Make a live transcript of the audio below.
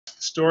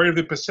the story of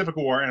the Pacific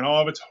War and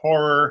all of its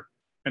horror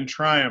and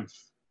triumph.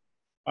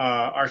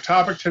 Our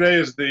topic today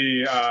is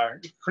the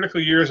critical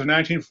years of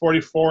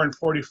 1944 and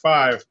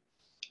 45,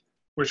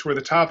 which were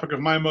the topic of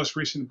my most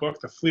recent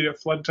book, The Fleet at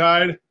Flood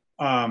Tide.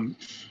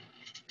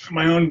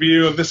 My own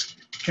view of this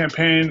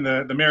campaign,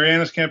 the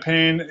Marianas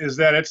campaign, is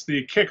that it's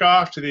the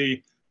kickoff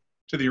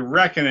to the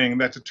reckoning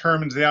that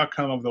determines the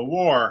outcome of the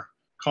war,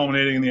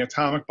 culminating in the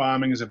atomic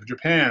bombings of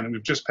Japan.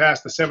 We've just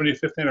passed the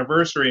 75th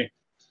anniversary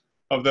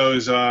of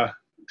those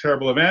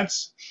terrible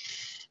events.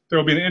 There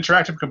will be an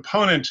interactive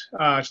component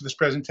to this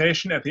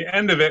presentation. At the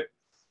end of it,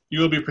 you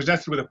will be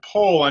presented with a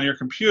poll on your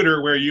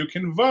computer where you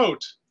can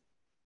vote.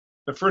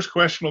 The first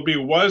question will be,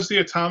 was the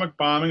atomic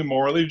bombing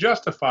morally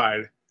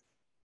justified?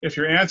 If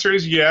your answer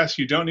is yes,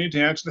 you don't need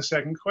to answer the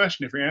second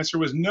question. If your answer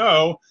was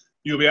no,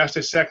 you'll be asked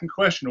a second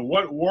question.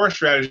 What war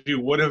strategy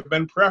would have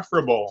been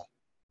preferable?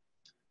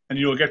 And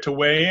you will get to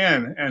weigh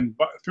in. And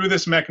through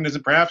this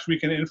mechanism, perhaps we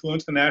can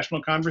influence the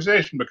national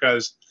conversation,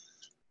 because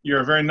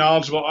you're a very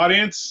knowledgeable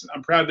audience.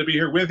 I'm proud to be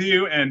here with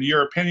you, and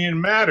your opinion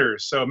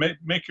matters. So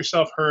make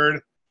yourself heard.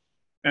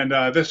 And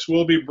this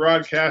will be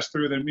broadcast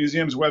through the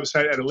museum's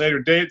website at a later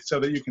date so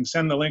that you can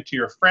send the link to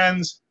your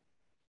friends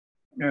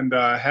and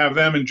have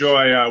them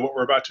enjoy what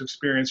we're about to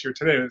experience here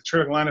today. With a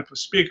terrific lineup of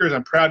speakers.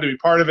 I'm proud to be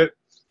part of it.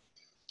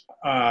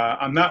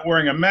 I'm not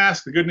wearing a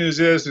mask. The good news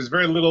is there's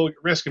very little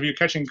risk of you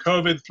catching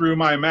COVID through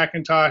my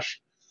Macintosh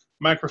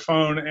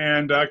microphone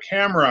and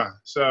camera.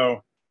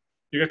 So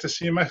you get to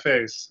see my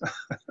face.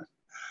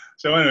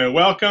 So anyway,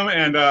 welcome,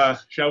 and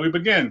shall we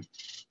begin?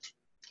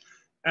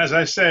 As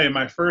I say,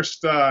 my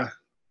first, the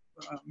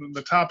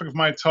topic of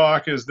my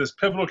talk is this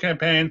pivotal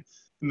campaign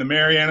in the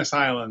Marianas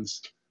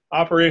Islands.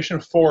 Operation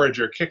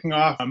Forager, kicking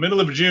off middle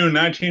of June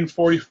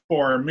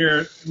 1944,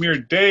 mere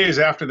days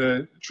after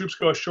the troops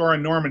go ashore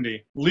in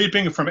Normandy,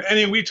 leaping from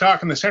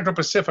Nimitz in the Central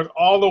Pacific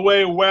all the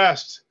way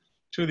west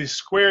to the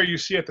square you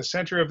see at the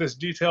center of this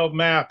detailed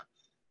map.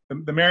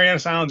 The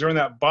Marianas Islands are in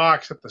that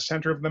box at the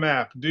center of the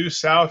map, due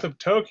south of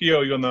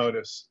Tokyo, you'll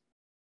notice.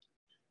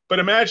 But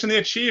imagine the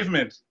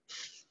achievement.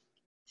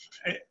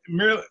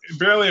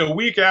 Barely a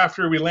week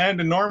after we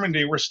land in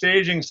Normandy, we're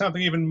staging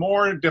something even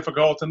more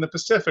difficult in the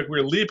Pacific.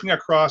 We're leaping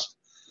across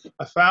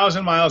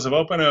 1,000 miles of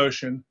open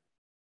ocean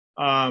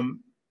to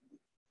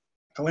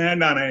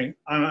land on an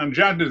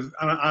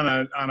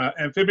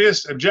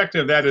amphibious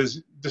objective that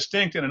is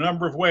distinct in a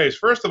number of ways.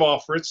 First of all,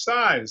 for its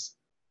size.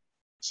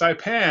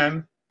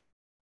 Saipan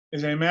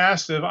is a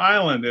massive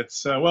island.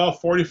 It's, well,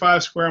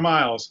 45 square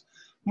miles.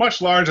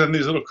 Much larger than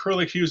these little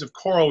curlicues of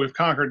coral we've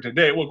conquered to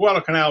date. Well,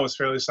 Guadalcanal was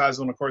fairly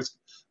sizable, and of course,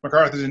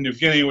 MacArthur's in New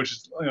Guinea, which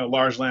is a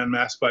large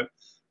landmass, but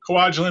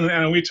Kwajalein and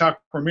Eniwetok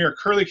were mere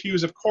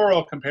curlicues of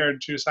coral compared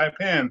to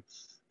Saipan.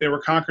 They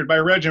were conquered by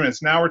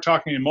regiments. Now we're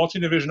talking a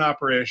multi-division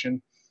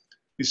operation.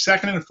 The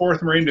 2nd and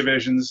 4th Marine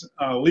Divisions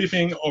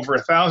leaping over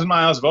 1,000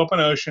 miles of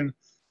open ocean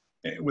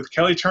with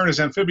Kelly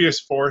Turner's amphibious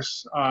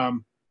force,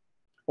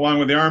 along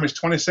with the Army's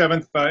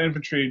 27th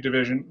Infantry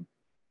Division,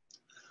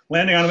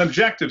 landing on an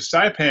objective,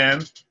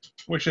 Saipan,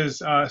 which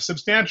is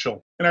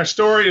substantial. And our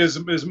story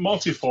is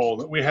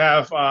multifold. We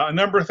have a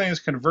number of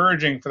things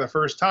converging for the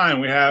first time.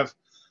 We have,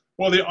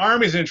 well, the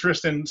Army's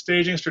interest in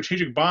staging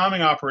strategic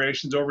bombing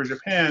operations over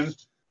Japan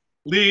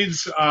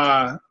leads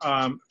the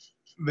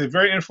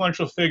very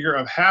influential figure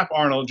of Hap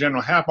Arnold,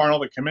 General Hap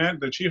Arnold,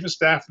 the Chief of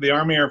Staff of the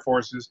Army Air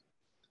Forces,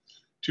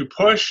 to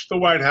push the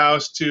White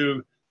House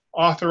to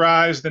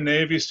authorize the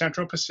Navy's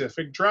Central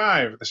Pacific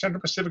Drive. The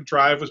Central Pacific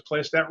Drive was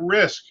placed at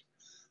risk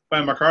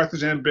by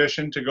MacArthur's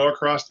ambition to go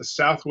across the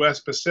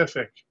Southwest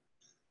Pacific,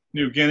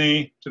 New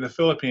Guinea to the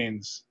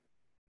Philippines.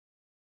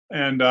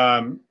 And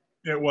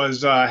it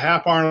was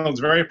Hap Arnold's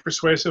very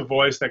persuasive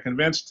voice that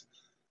convinced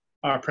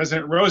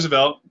President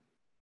Roosevelt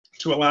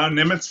to allow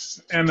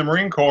Nimitz and the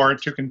Marine Corps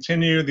to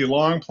continue the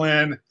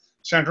long-planned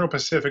Central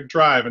Pacific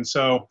Drive. And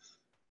so,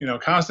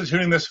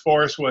 constituting this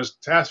force was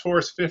Task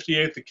Force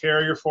 58, the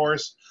carrier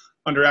force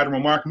under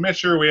Admiral Mark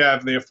Mitcher. We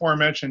have the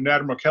aforementioned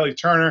Admiral Kelly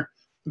Turner,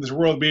 with his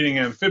world-beating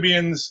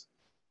amphibians.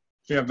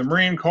 We have the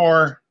Marine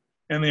Corps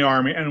and the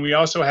Army, and we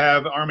also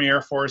have the Army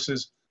Air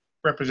Forces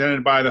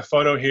represented by the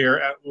photo here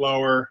at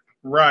lower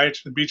right,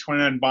 the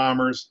B-29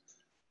 bombers,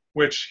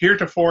 which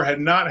heretofore had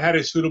not had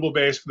a suitable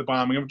base for the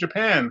bombing of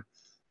Japan.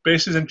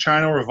 Bases in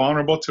China were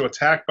vulnerable to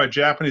attack by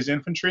Japanese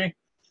infantry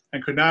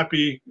and could not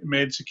be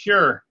made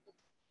secure,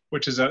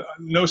 which is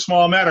no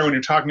small matter when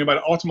you're talking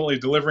about ultimately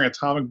delivering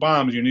atomic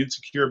bombs. You need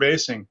secure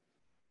basing.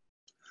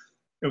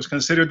 It was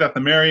considered that the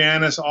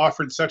Marianas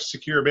offered such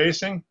secure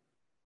basing: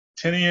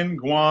 Tinian,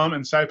 Guam,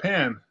 and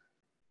Saipan.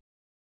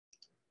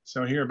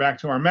 So here, back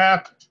to our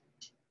map,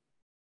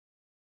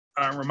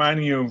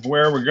 reminding you of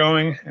where we're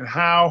going and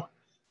how.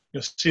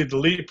 You'll see the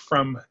leap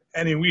from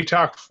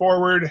Eniwetok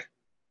forward,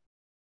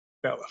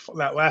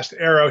 that last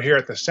arrow here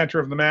at the center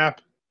of the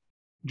map,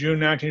 June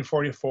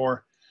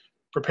 1944.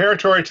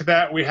 Preparatory to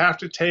that, we have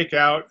to take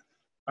out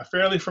a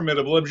fairly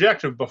formidable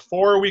objective.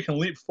 Before we can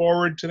leap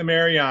forward to the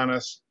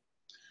Marianas,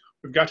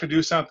 we've got to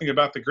do something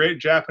about the great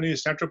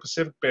Japanese Central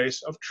Pacific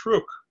base of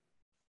Truk.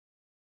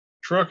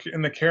 Truk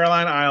in the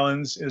Caroline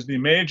Islands is the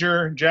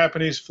major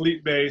Japanese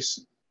fleet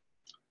base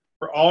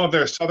for all of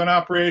their southern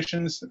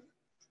operations,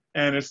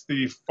 and it's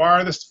the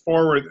farthest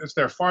forward, it's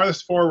their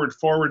farthest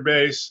forward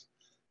base,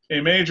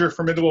 a major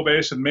formidable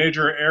base with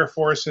major air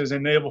forces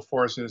and naval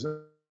forces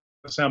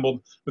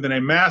assembled within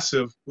a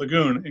massive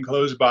lagoon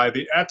enclosed by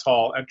the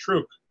atoll at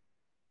Truk.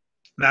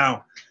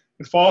 Now,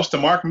 it falls to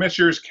Mark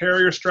Mitscher's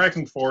carrier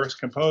striking force,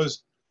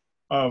 composed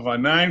of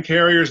 9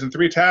 carriers and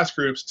 3 task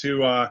groups,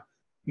 to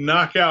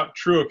knock out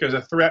Truk as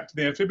a threat to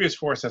the amphibious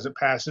force as it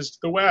passes to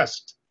the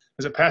west,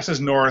 as it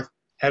passes north,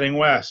 heading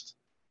west,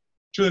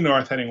 to the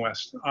north, heading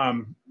west.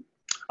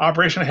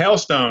 Operation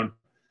Hailstone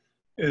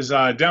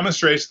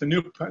demonstrates the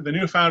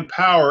newfound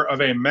power of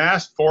a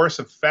massed force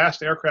of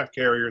fast aircraft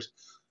carriers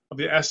of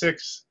the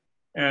Essex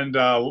and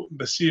the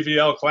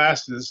CVL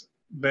classes.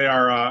 They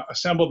are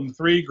assembled in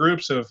 3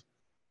 groups of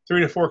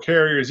 3 to 4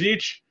 carriers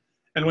each.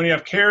 And when you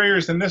have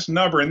carriers in this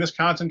number, in this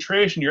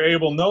concentration, you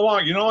no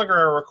longer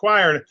are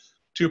required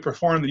to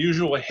perform the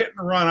usual hit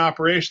and run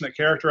operation that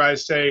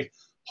characterized, say,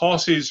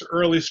 Halsey's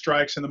early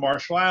strikes in the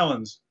Marshall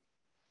Islands.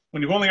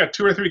 When you've only got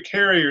 2 or 3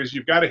 carriers,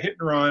 you've got to hit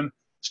and run,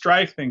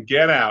 strike, then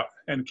get out.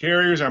 And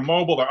carriers are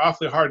mobile. They're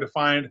awfully hard to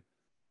find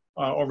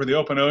over the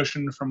open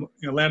ocean. From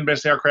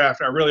land-based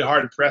aircraft are really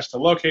hard to press to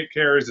locate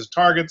carriers as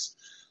targets.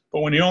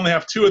 But when you only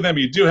have 2 of them,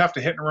 you do have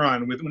to hit and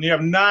run. When you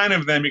have 9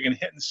 of them, you can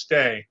hit and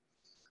stay.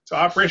 So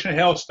Operation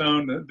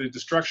Hailstone, the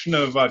destruction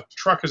of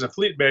Truk as a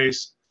fleet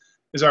base,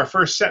 is our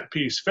first set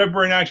piece,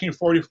 February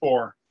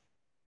 1944.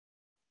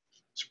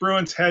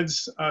 Spruance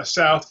heads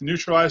south to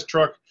neutralize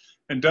Truk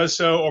and does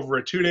so over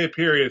a 2-day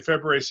period,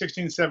 February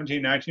 16, 17,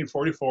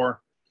 1944,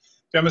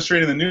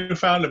 demonstrating the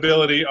newfound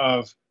ability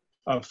of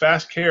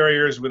fast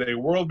carriers with a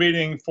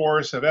world-beating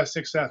force of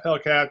S-6F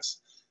Hellcats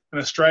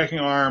and a striking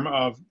arm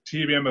of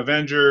TBM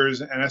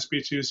Avengers and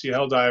SB-2C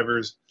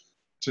Helldivers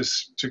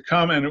to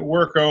come and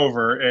work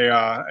over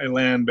a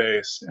land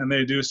base. And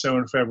they do so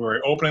in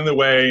February, opening the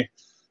way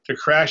to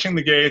crashing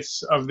the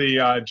gates of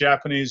the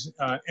Japanese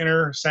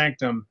inner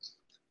sanctum.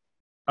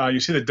 You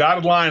see the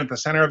dotted line at the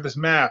center of this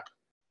map.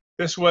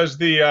 This was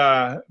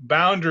the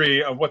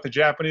boundary of what the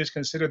Japanese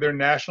considered their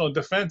national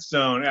defense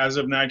zone as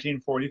of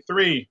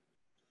 1943.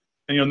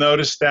 And you'll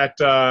notice that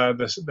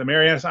the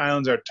Marianas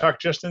Islands are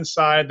tucked just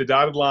inside the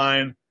dotted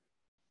line.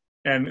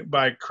 And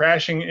by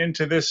crashing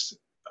into this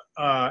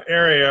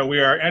area, we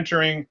are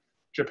entering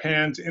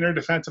Japan's inner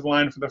defensive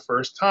line for the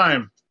first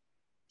time.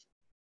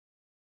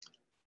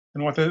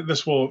 And what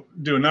this will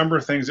do a number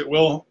of things. It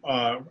will,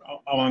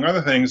 among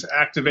other things,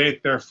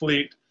 activate their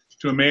fleet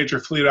to a major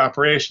fleet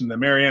operation. The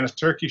Marianas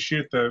Turkey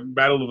Shoot, the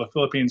Battle of the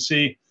Philippine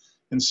Sea,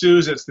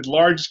 ensues. It's the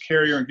largest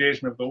carrier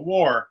engagement of the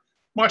war,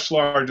 much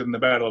larger than the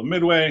Battle of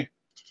Midway,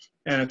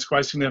 and it's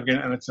quite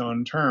significant on its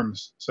own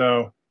terms.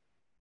 So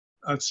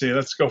let's see,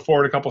 let's go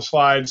forward a couple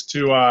slides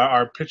to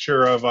our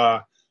picture of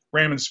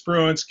Raymond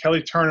Spruance,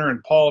 Kelly Turner,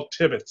 and Paul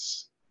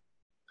Tibbets.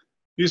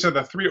 These are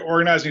the 3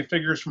 organizing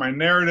figures for my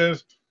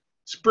narrative.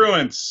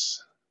 Spruance.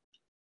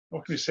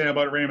 What can you say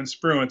about Raymond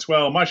Spruance?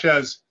 Well, much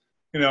as,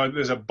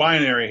 there's a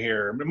binary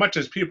here. Much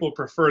as people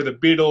prefer the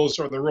Beatles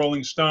or the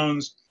Rolling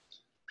Stones,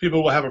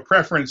 people will have a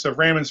preference of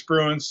Raymond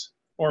Spruance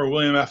or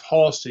William F.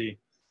 Halsey.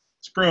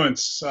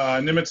 Spruance,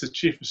 Nimitz is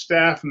chief of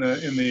staff in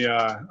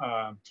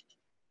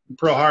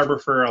Pearl Harbor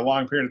for a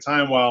long period of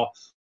time while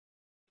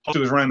Halsey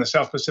was running the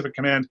South Pacific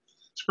Command.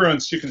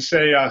 Spruance, you can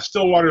say,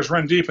 still waters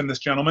run deep in this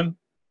gentleman.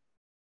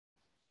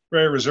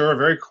 Very reserved,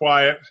 very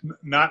quiet,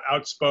 not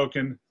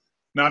outspoken,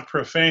 not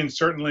profane,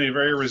 certainly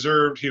very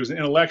reserved. He was an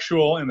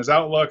intellectual in his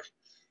outlook.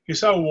 He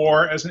saw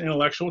war as an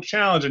intellectual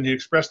challenge, and he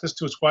expressed this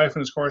to his wife in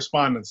his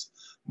correspondence.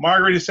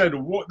 Margaret, he said,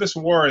 this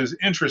war is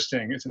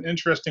interesting. It's an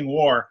interesting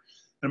war.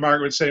 And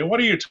Margaret would say, what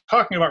are you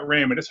talking about,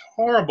 Raymond? It's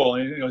horrible.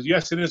 And he goes,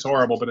 yes, it is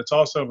horrible, but it's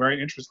also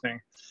very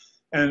interesting.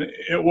 And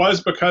it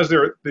was because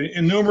there were the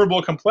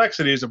innumerable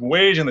complexities of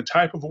waging the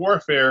type of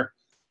warfare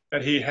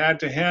that he had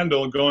to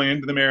handle going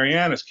into the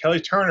Marianas. Kelly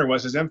Turner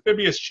was his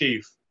amphibious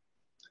chief.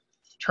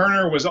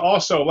 Turner was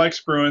also, like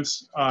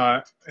Spruance,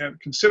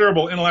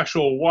 considerable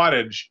intellectual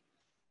wattage.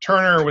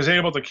 Turner was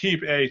able to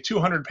keep a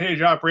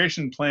 200-page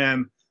operation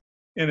plan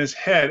in his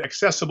head,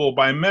 accessible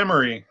by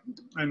memory,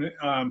 and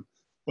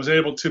was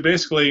able to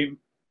basically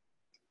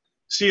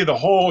see the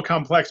whole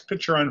complex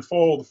picture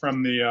unfold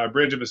from the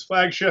bridge of his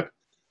flagship,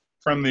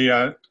 from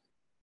the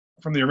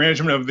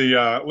arrangement of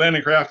the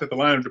landing craft at the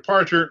line of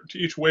departure to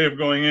each wave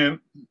going in.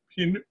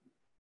 He'd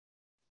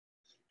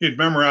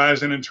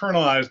memorized and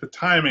internalized the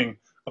timing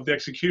of the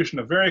execution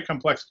of very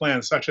complex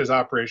plans such as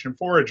Operation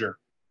Forager.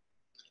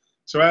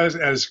 So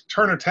as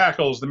Turner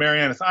tackles the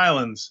Marianas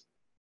Islands,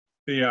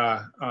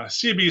 the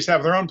Seabees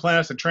have their own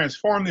plans to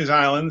transform these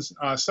islands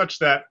such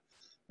that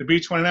the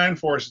B-29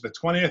 forces, the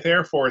 20th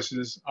Air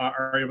Forces,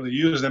 are able to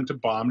use them to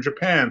bomb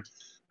Japan,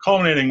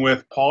 culminating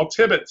with Paul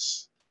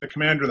Tibbets, the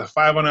commander of the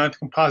 509th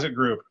Composite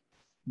Group,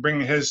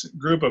 bringing his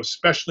group of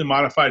specially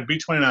modified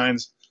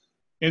B-29s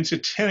into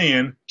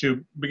Tinian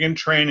to begin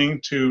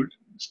training to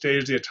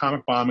stage the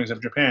atomic bombings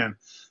of Japan.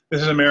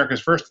 This is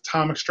America's first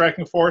atomic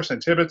striking force,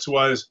 and Tibbets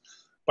was,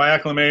 by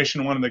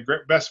acclamation, one of the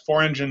best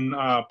four-engine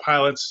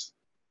pilots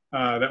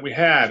that we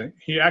had.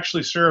 He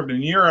actually served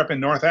in Europe and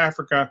North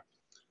Africa,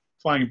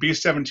 flying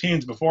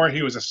B-17s before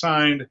he was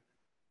assigned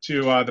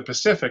to the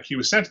Pacific. He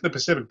was sent to the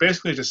Pacific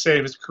basically to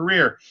save his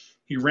career.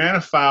 He ran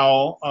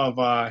afoul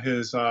of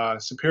his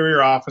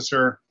superior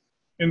officer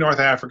in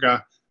North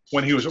Africa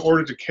when he was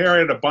ordered to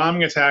carry out a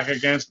bombing attack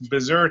against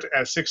Bizerte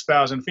at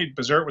 6,000 feet.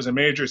 Bizerte was a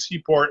major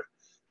seaport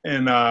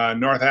in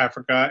North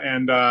Africa,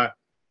 and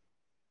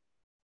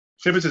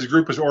Tibbets's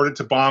group was ordered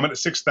to bomb it at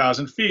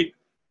 6,000 feet.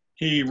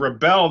 He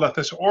rebelled at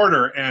this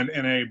order, and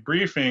in a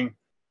briefing,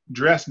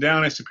 dressed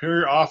down a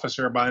superior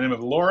officer by the name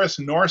of Loris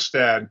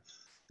Norstad.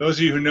 Those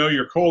of you who know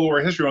your Cold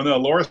War history will know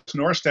Loris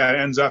Norstad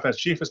ends up as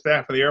Chief of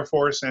Staff of the Air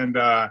Force and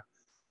a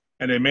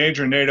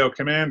major NATO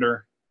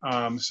commander.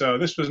 So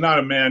this was not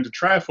a man to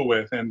trifle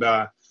with, and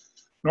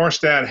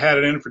Norstad had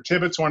it in for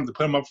Tibbets, wanted to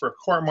put him up for a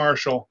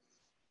court-martial,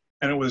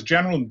 and it was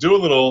General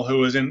Doolittle who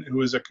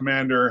was a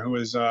commander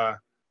who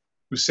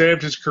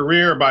saved his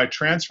career by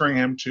transferring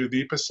him to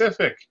the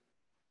Pacific.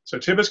 So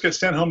Tibbets gets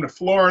sent home to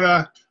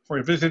Florida, where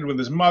he visited with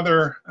his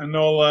mother,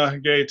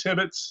 Enola Gay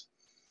Tibbets,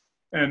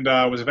 and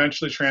was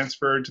eventually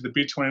transferred to the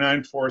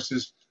B-29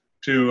 forces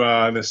to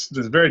this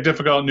very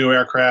difficult new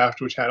aircraft,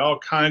 which had all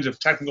kinds of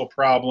technical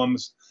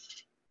problems.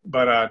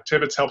 But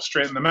Tibbets helped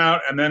straighten them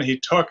out, and then he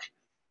took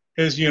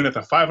his unit,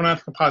 the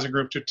 509th Composite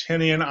Group, to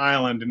Tinian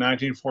Island in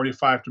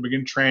 1945 to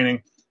begin training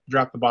to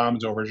drop the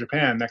bombs over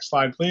Japan. Next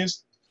slide,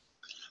 please.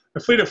 The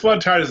Fleet at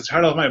Flood Tide is the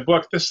title of my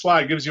book. This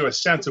slide gives you a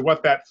sense of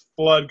what that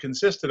flood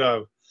consisted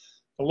of.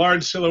 The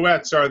large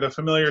silhouettes are the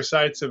familiar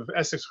sights of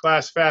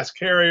Essex-class fast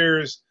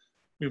carriers.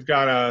 We've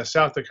got a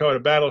South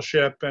Dakota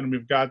battleship, and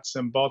we've got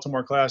some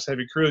Baltimore-class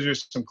heavy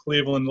cruisers, some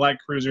Cleveland light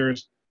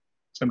cruisers,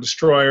 some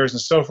destroyers,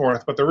 and so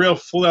forth. But the real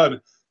flood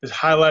is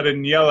highlighted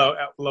in yellow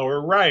at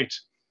lower right.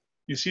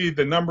 You see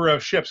the number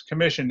of ships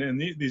commissioned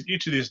in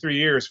each of these 3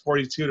 years,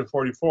 42 to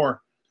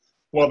 44.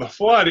 Well, the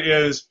flood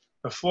is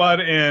the flood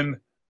in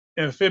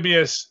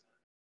amphibious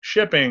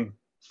shipping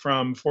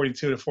from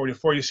 42 to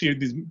 44. You see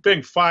these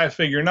big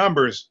 5-figure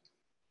numbers.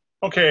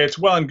 Okay, it's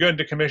well and good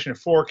to commission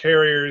 4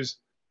 carriers,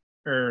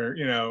 or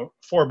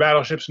 4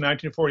 battleships in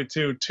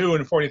 1942, 2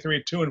 in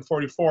 43, 2 in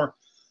 44.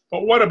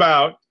 But what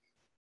about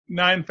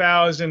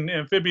 9,000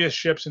 amphibious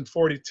ships in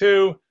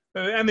 42?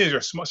 And these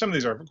are small. Some of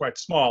these are quite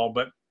small,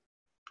 but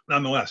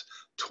nonetheless,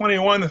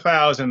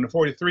 21,000 in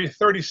 43,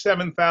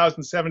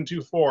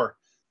 37,724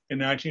 in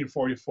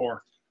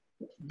 1944.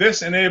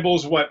 This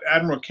enables what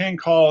Admiral King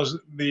calls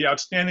the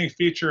outstanding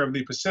feature of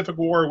the Pacific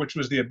War, which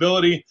was the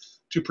ability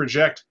to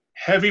project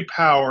heavy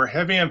power,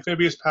 heavy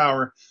amphibious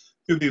power,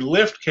 through the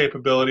lift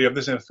capability of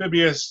this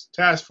amphibious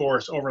task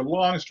force over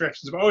long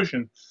stretches of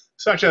ocean,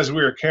 such as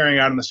we were carrying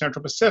out in the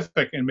Central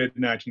Pacific in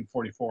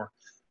mid-1944.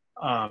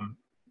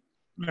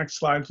 Next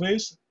slide,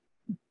 please.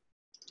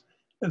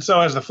 And so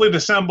as the fleet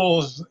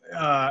assembles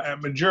at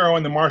Majuro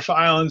in the Marshall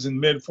Islands in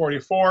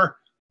mid-44,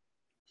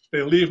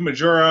 they leave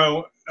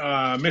Majuro,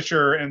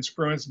 Mitcher and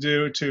Spruance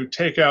do to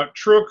take out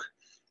Truk,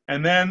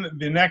 and then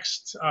the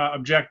next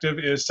objective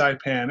is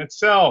Saipan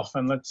itself.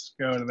 And let's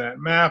go to that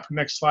map.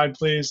 Next slide,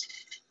 please.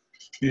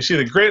 You see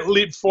the great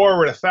leap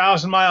forward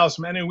 1,000 miles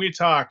from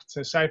Eniwetok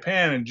to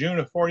Saipan in June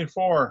of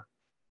 44.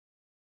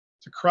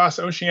 It's a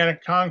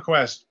cross-oceanic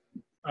conquest,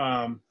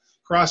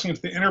 crossing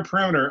into the inner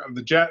perimeter of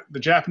the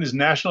Japanese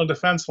National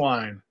Defense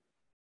Line.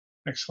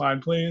 Next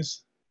slide,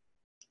 please.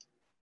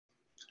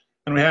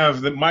 And we have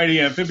the mighty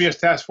amphibious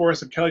task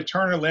force of Kelly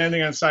Turner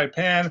landing on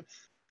Saipan.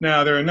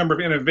 Now, there are a number of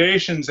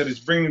innovations that he's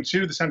bringing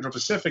to the Central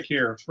Pacific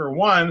here. For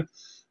one,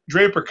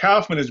 Draper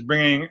Kaufman is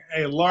bringing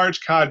a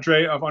large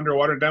cadre of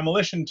underwater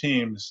demolition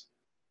teams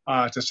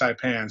to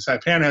Saipan.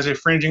 Saipan has a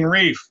fringing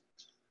reef.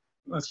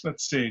 Let's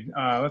see.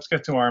 Let's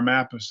get to our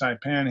map of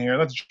Saipan here.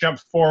 Let's jump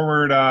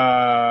forward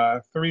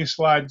 2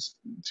 slides.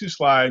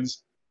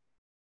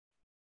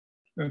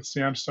 Let's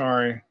see. I'm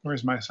sorry.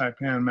 Where's my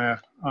Saipan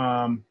map?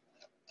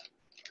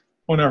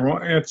 Oh, never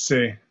mind. Let's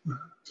see.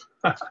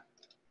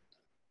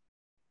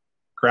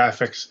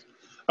 Graphics.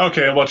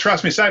 Okay, well,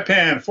 trust me,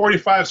 Saipan,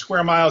 45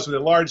 square miles with a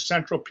large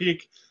central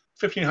peak,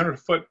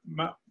 1,500-foot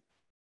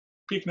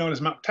peak known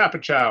as Mount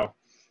Tapachau.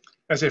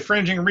 As a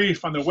fringing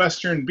reef on the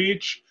western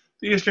beach,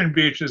 the eastern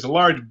beach is a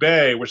large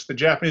bay, which the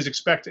Japanese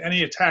expect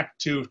any attack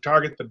to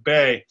target the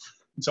bay.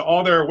 And so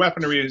all their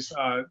weaponry is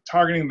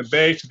targeting the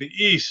bay to the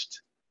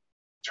east.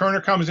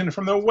 Turner comes in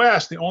from the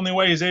west. The only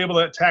way he's able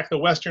to attack the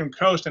western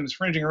coast and his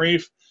fringing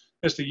reef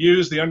is to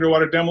use the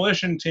underwater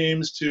demolition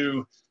teams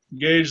to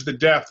gauge the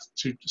depth,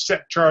 to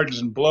set charges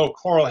and blow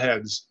coral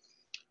heads,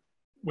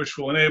 which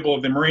will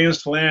enable the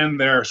Marines to land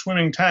their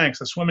swimming tanks.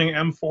 The swimming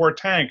M4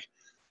 tank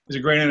is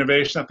a great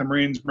innovation that the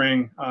Marines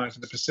bring to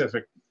the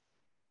Pacific.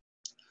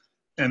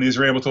 And these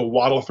are able to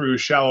waddle through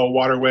shallow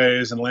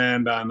waterways and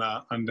land on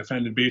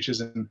defended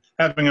beaches. And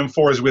having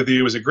M4s with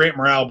you is a great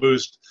morale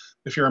boost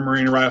if you're a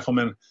Marine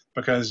rifleman,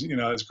 because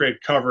it's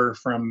great cover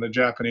from the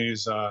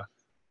Japanese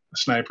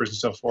snipers and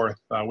so forth,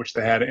 which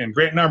they had in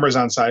great numbers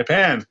on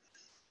Saipan.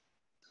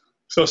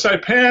 So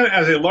Saipan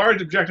as a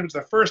large objective, it's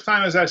the first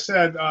time, as I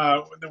said,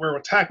 that we're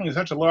tackling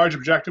such a large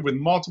objective with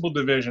multiple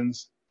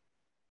divisions.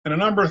 And a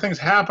number of things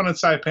happen at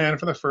Saipan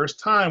for the first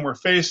time. We're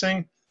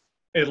facing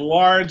a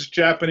large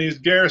Japanese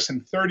garrison,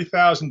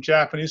 30,000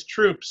 Japanese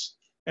troops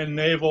and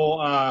naval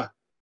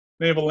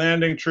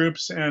landing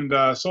troops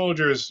and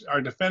soldiers are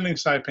defending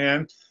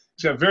Saipan.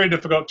 It's got very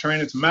difficult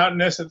terrain. It's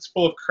mountainous. It's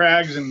full of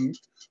crags and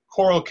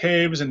coral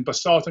caves and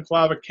basaltic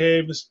lava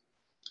caves.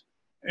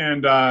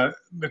 And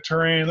the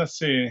terrain, let's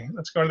see,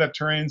 let's go to that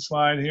terrain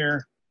slide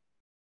here.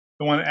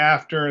 The one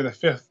after the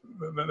fifth,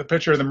 the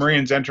picture of the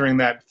Marines entering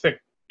that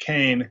thick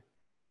cane.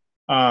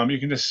 You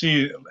can just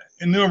see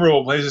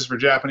innumerable places for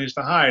Japanese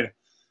to hide.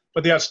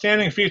 But the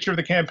outstanding feature of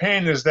the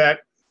campaign is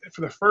that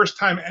for the first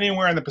time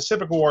anywhere in the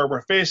Pacific War,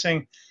 we're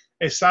facing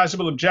a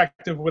sizable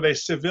objective with a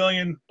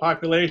civilian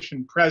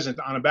population present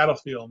on a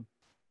battlefield.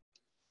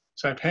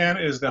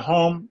 Saipan is the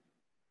home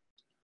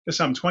to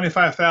some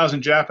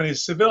 25,000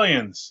 Japanese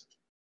civilians.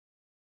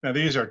 Now,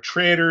 these are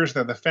traders.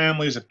 They're the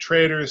families of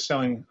traders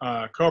selling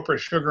copra,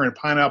 sugar, and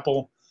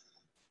pineapple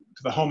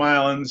to the home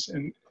islands.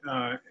 And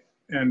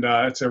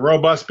it's a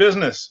robust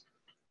business.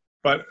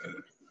 But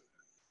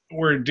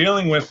we're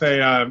dealing with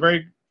a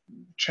very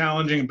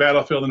challenging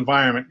battlefield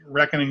environment,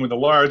 reckoning with a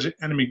large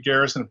enemy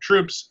garrison of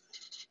troops,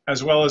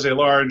 as well as a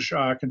large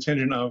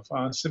contingent of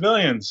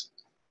civilians.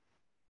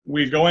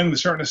 We go into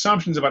certain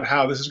assumptions about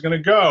how this is going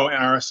to go,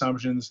 and our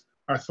assumptions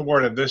are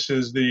thwarted. This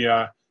is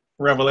the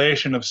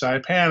revelation of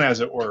Saipan,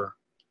 as it were,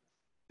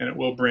 and it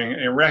will bring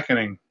a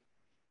reckoning.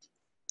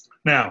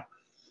 Now,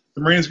 the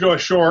Marines go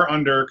ashore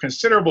under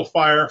considerable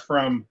fire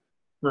from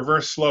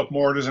reverse slope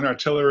mortars and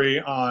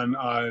artillery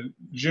on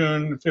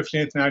June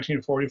 15th,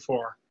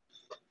 1944.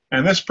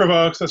 And this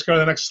provokes, let's go to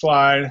the next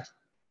slide.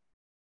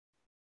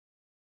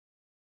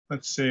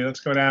 Let's see, let's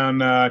go down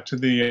to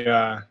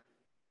the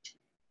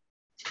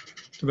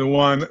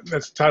one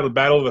that's titled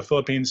Battle of the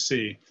Philippine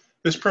Sea.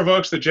 This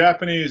provokes the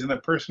Japanese in the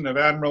person of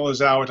Admiral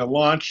Ozawa to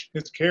launch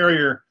its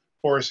carrier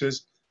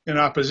forces in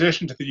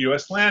opposition to the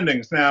U.S.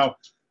 landings. Now,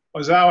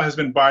 Ozawa has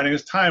been biding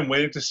his time,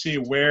 waiting to see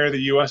where the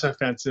U.S.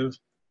 offensive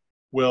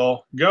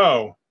will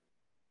go.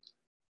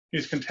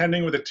 He's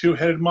contending with a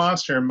two-headed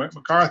monster,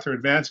 MacArthur,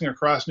 advancing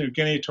across New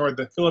Guinea toward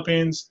the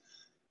Philippines,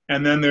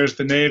 and then there's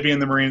the Navy and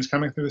the Marines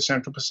coming through the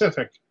Central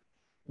Pacific.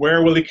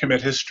 Where will he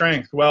commit his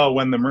strength? Well,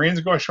 when the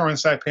Marines go ashore in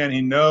Saipan, he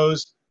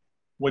knows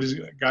what he's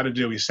got to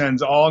do. He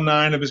sends all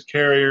 9 of his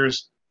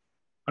carriers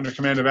under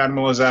command of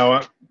Admiral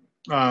Ozawa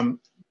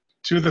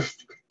to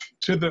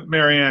the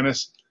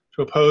Marianas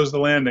to oppose the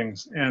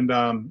landings.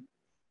 And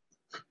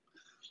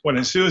what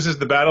ensues is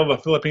the Battle of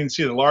the Philippine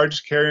Sea, the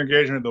largest carrier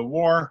engagement of the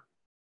war.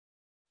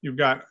 You've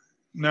got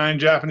 9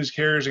 Japanese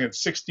carriers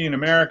against 16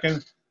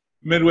 American.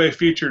 Midway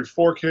featured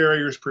 4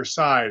 carriers per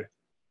side.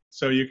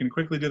 So you can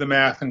quickly do the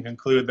math and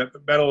conclude that the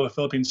Battle of the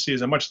Philippine Sea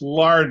is a much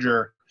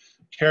larger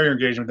carrier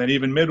engagement than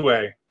even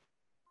Midway,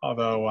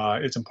 although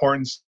its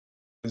importance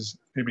is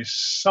maybe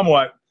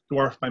somewhat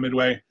dwarfed by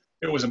Midway.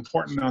 It was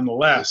important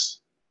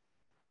nonetheless.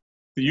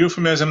 The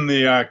euphemism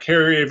the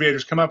carrier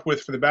aviators come up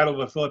with for the Battle of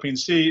the Philippine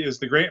Sea is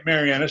the Great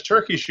Marianas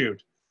Turkey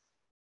Shoot.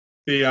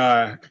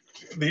 The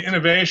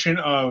innovation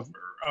of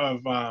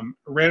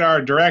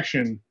radar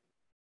direction,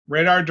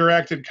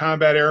 radar-directed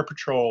combat air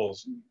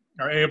patrols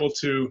are able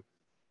to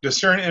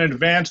discern in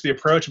advance the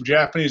approach of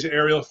Japanese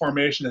aerial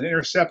formations and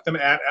intercept them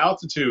at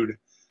altitude,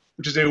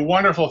 which is a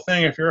wonderful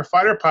thing. If you're a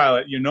fighter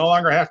pilot, you no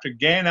longer have to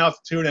gain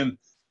altitude and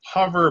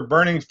hover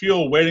burning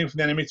fuel waiting for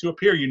the enemy to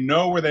appear. You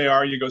know where they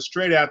are. You go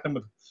straight at them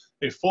with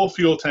a full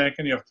fuel tank,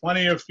 and you have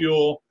plenty of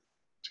fuel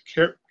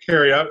to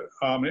carry out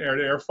an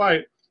air-to-air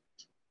fight.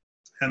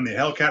 And the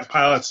Hellcat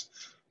pilots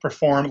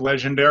performed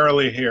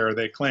legendarily here.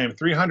 They claim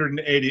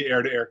 380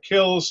 air-to-air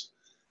kills.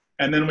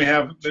 And then we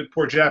have the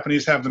poor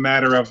Japanese have the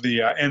matter of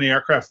the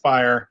anti-aircraft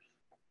fire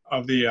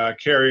of the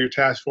carrier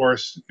task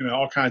force,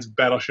 all kinds of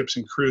battleships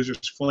and cruisers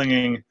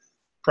flinging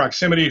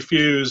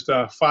proximity-fused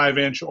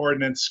 5-inch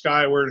ordnance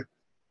skyward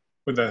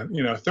with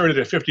a 30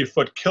 to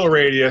 50-foot kill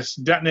radius,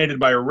 detonated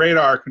by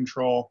radar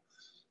control.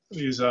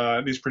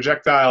 These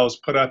projectiles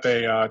put up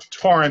a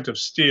torrent of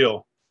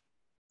steel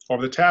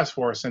over the task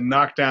force and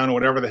knock down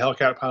whatever the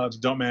Hellcat pilots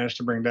don't manage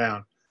to bring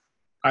down.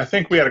 I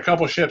think we had a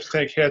couple ships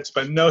take hits,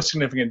 but no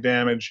significant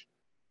damage.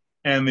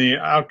 And the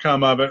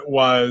outcome of it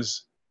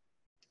was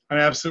an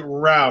absolute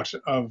rout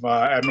of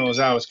Admiral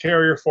Ozawa's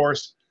carrier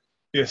force,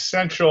 the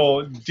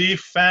essential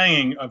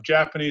defanging of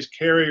Japanese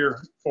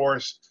carrier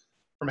force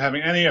from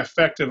having any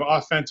effective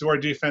offensive or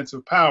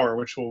defensive power,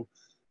 which will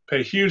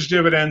pay huge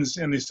dividends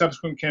in the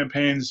subsequent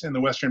campaigns in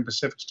the Western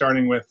Pacific,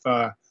 starting with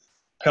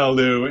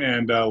Peleliu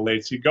and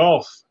Leyte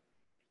Gulf.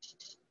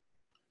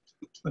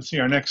 Let's see,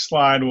 our next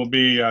slide will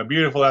be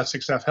beautiful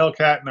F-6F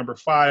Hellcat, number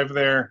 5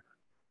 there.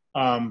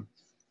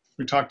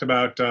 We talked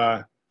about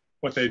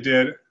what they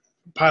did.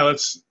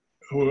 Pilots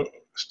who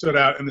stood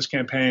out in this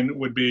campaign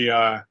would be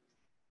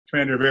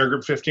Commander of Air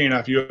Group 15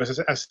 off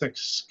USS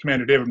Essex,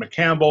 Commander David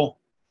McCampbell.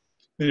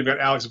 Then you've got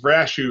Alex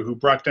Vrashew, who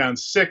brought down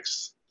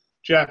 6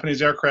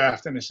 Japanese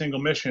aircraft in a single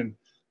mission,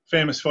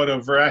 famous photo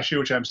of Varashi,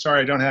 which I'm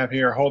sorry I don't have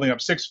here, holding up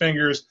 6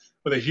 fingers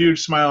with a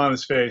huge smile on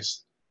his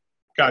face.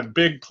 Got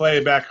big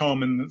play back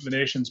home in the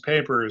nation's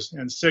papers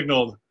and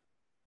signaled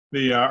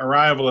the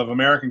arrival of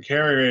American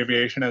carrier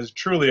aviation as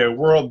truly a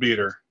world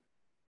beater.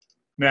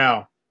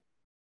 Now,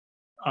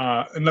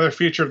 another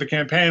feature of the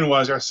campaign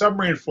was our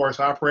submarine force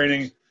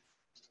operating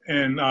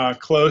in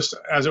close,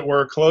 as it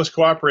were, close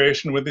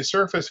cooperation with the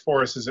surface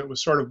forces. It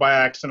was sort of by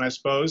accident, I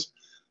suppose.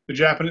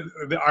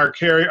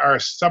 Our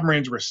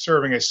submarines were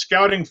serving a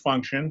scouting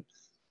function,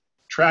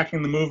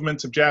 tracking the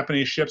movements of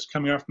Japanese ships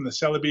coming up from the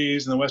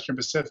Celebes in the Western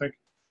Pacific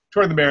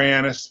toward the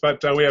Marianas.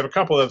 But we have a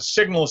couple of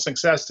signal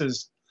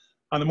successes.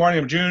 On the morning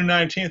of June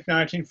 19th,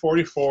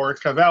 1944,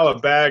 Cavallo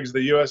bags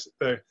the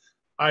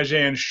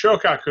IJN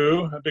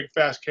Shokaku, a big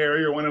fast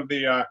carrier, one of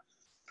the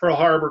Pearl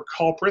Harbor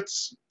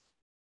culprits,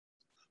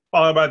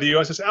 followed by the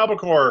USS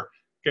Albacore,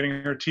 getting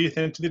her teeth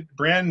into the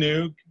brand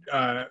new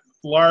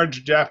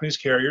large Japanese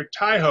carrier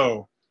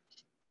Taiho.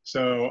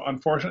 So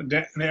unfortunately,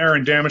 an error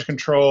in damage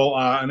control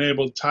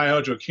enabled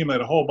Taiho to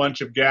accumulate a whole bunch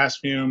of gas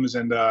fumes,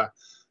 and a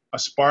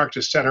spark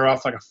just set her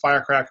off like a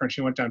firecracker, and she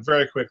went down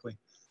very quickly.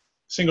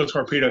 Single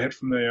torpedo hit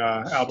from the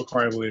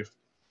Albacore, I believe.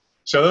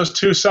 So those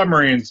 2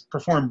 submarines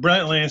performed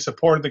brilliantly in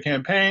support of the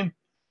campaign.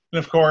 And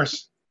of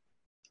course,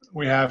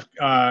 we have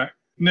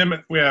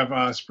Nimitz, we have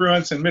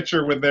Spruance and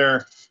Mitscher with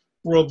their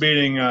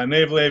world-beating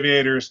naval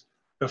aviators.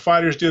 The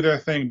fighters do their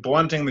thing,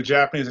 blunting the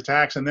Japanese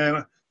attacks, and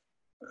then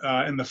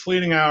in the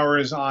fleeting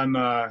hours on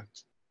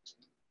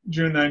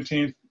June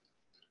 19th,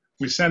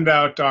 we send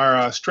out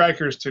our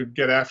strikers to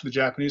get after the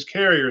Japanese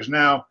carriers.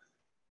 Now,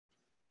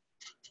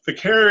 the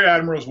carrier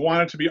admirals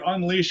wanted to be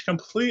unleashed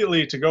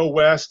completely to go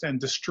west and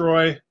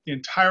destroy the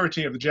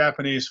entirety of the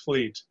Japanese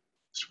fleet.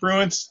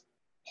 Spruance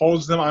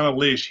holds them on a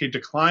leash. He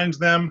declines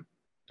the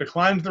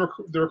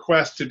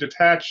request to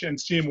detach and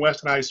steam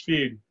west at high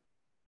speed.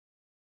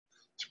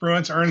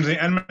 Spruance earns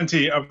the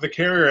enmity of the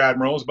carrier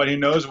admirals, but he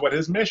knows what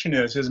his mission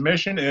is. His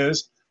mission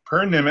is,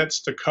 per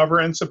Nimitz, to cover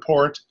and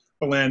support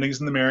the landings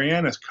in the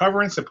Marianas.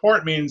 Cover and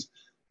support means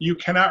you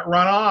cannot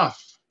run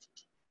off.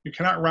 You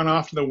cannot run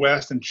off to the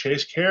west and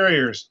chase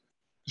carriers.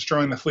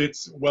 Destroying the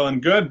fleet's well and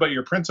good, but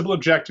your principal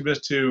objective is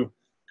to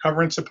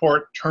cover and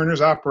support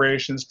Turner's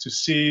operations to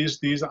seize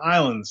these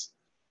islands.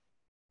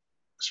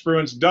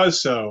 Spruance does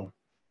so,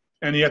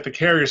 and yet the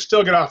carriers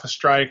still get off a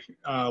strike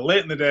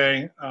late in the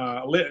day.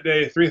 Late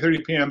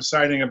 3:30 p.m.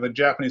 sighting of the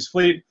Japanese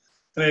fleet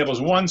enables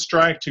one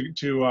strike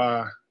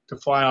to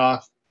fly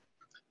off,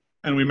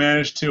 and we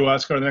manage to,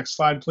 let's go to the next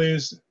slide,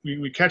 please.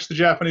 We catch the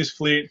Japanese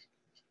fleet,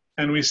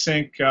 and we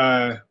sink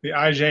the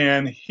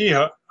IJN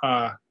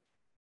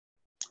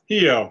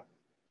Hio,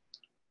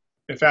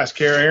 a fast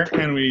carrier,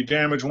 and we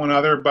damage one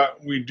other, but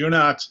we do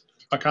not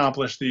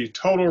accomplish the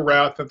total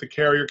rout that the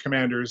carrier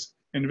commanders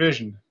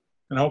envisioned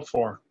and hoped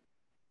for.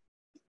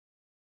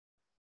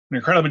 An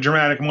incredibly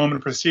dramatic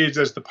moment proceeds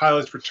as the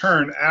pilots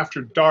return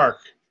after dark.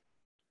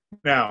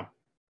 Now,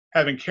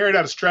 having carried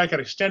out a strike at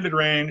extended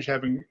range,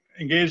 having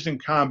engaged in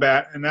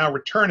combat, and now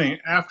returning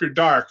after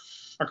dark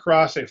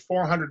across a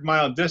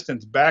 400-mile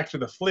distance back to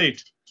the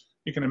fleet,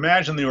 you can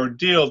imagine the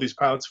ordeal these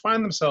pilots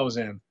find themselves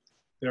in.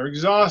 They're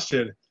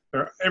exhausted.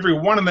 Every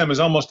one of them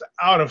is almost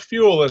out of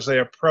fuel as they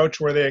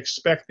approach where they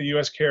expect the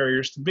U.S.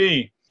 carriers to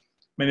be.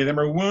 Many of them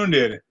are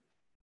wounded.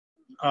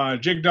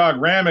 Jigdog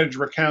Ramage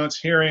recounts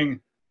hearing,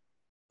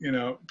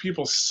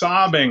 people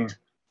sobbing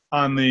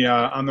on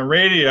the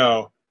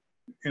radio,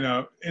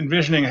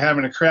 envisioning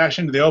having to crash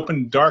into the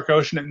open, dark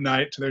ocean at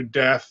night to their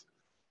death.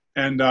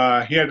 And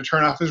he had to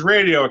turn off his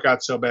radio, it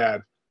got so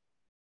bad.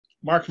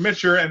 Mark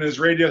Mitscher and his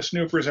radio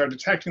snoopers are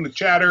detecting the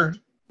chatter,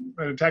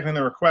 detecting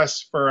the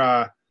requests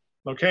for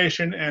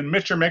location, and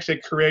Mitscher makes a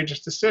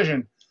courageous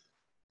decision.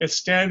 It's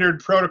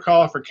standard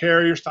protocol for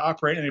carriers to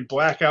operate in a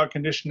blackout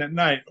condition at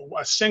night.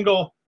 A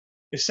single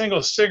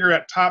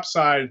cigarette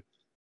topside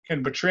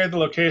can betray the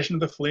location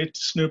of the fleet to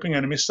snooping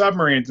enemy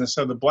submarines, and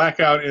so the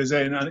blackout is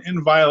an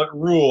inviolate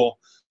rule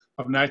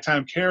of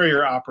nighttime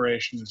carrier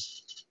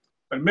operations.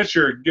 But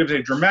Mitscher gives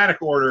a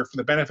dramatic order for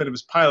the benefit of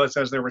his pilots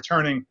as they're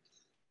returning.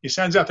 He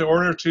sends out the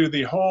order to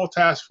the whole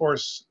Task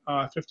Force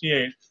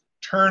 58,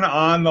 turn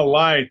on the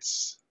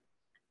lights.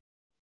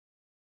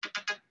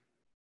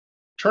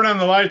 Turn on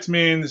the lights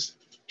means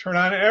turn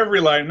on every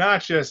light,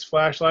 not just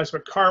flashlights,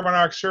 but carbon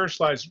arc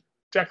searchlights,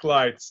 deck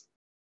lights.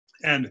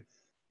 And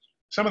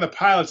some of the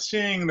pilots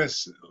seeing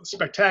this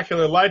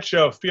spectacular light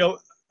show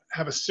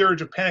have a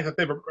surge of panic that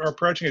they are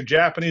approaching a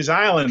Japanese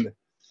island.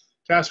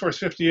 Task Force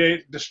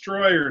 58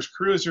 destroyers,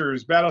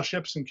 cruisers,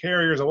 battleships, and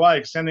carriers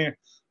alike sending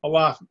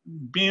aloft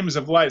beams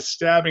of light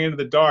stabbing into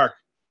the dark.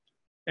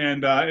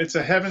 And it's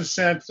a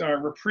heaven-sent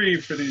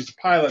reprieve for these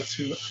pilots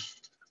who,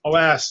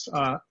 alas,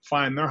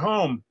 find their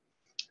home.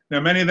 Now,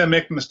 many of them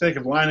make the mistake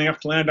of lining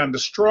up to land on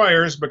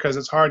destroyers because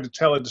it's hard to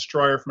tell a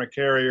destroyer from a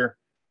carrier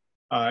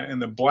in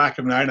the black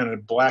of night and a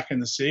black in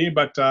the sea.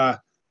 But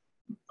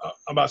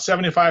about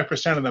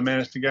 75% of them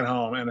manage to get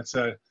home, and it's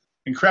an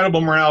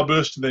incredible morale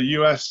boost to the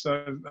U.S.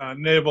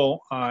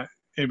 Naval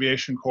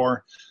Aviation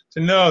Corps to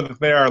know that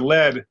they are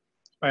led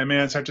by a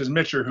man such as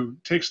Mitcher, who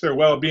takes their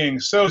well-being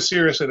so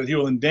seriously that he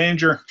will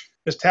endanger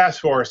his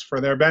task force for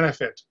their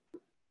benefit.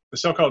 The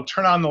so-called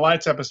Turn on the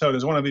Lights episode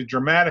is one of the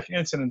dramatic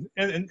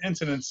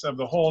incidents of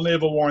the whole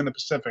naval war in the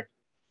Pacific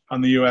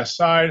on the U.S.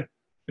 side.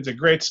 It's a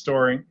great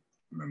story,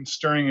 and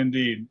stirring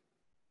indeed.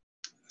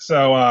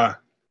 So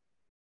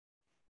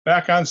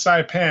back on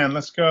Saipan,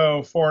 let's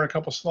go forward a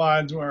couple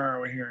slides. Where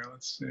are we here?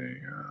 Let's see.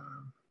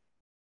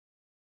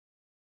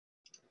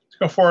 Let's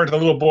go forward to the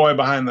little boy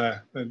behind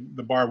the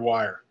barbed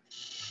wire.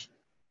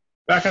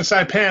 Back on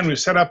Saipan, we've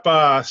set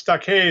up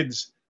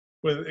stockades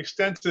with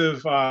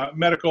extensive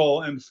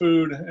medical and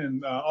food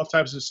and all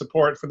types of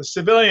support for the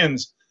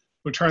civilians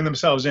who turn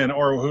themselves in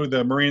or who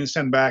the Marines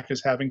send back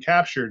as having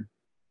captured.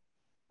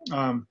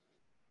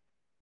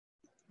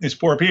 These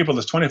poor people,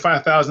 this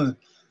 25,000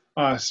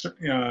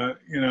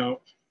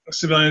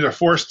 civilians are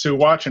forced to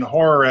watch in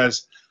horror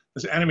as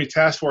this enemy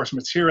task force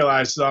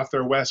materializes off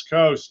their west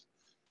coast.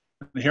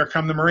 And here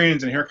come the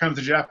Marines, and here comes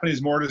the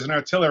Japanese mortars and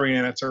artillery,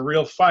 and it's a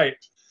real fight.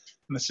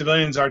 And the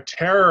civilians are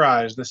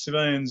terrorized, the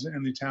civilians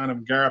in the town of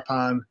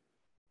Garapan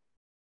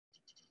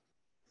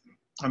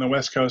on the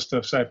west coast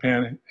of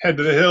Saipan head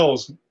to the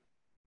hills.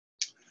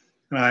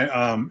 And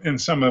I, in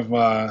some of,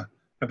 at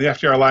the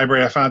FDR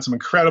library, I found some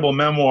incredible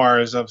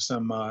memoirs of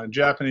some of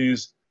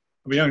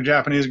a young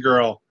Japanese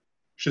girl,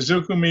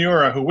 Shizuku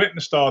Miura, who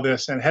witnessed all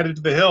this and headed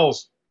to the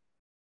hills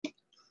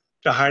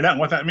to hide out. And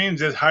what that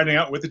means is hiding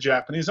out with the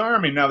Japanese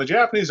army. Now, the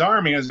Japanese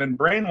army has been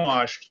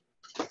brainwashed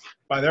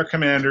by their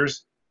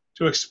commanders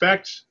to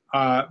expect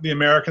the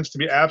Americans to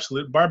be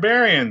absolute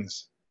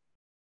barbarians.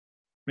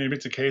 Maybe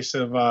it's a case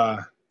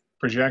of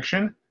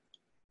projection,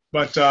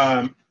 but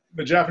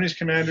the Japanese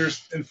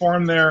commanders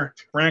informed their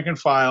rank and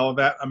file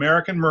that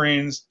American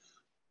Marines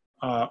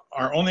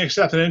are only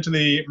accepted into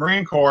the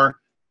Marine Corps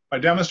by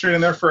demonstrating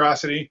their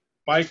ferocity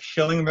by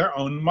killing their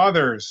own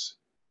mothers.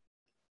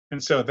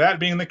 And so that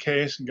being the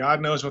case,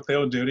 God knows what they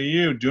will do to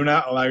you. Do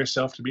not allow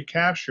yourself to be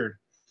captured.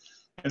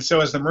 And so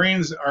as the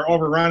Marines are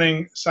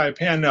overrunning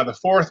Saipan, now the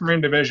 4th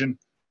Marine Division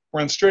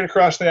runs straight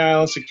across the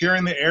island,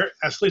 securing the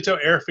Aslito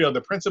airfield,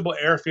 the principal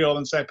airfield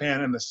in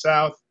Saipan in the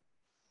south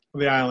of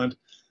the island.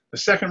 The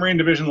 2nd Marine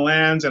Division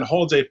lands and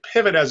holds a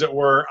pivot, as it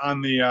were,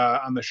 on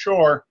the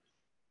shore,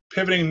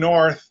 pivoting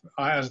north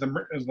as the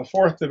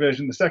 4th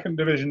Division. The 2nd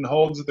Division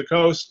holds the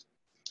coast,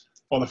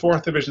 while the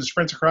 4th Division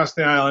sprints across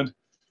the island.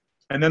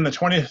 And then the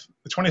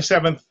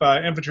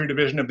 27th Infantry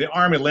Division of the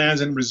Army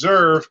lands in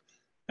reserve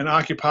and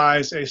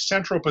occupies a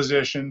central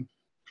position,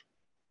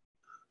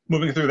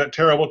 moving through that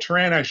terrible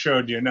terrain I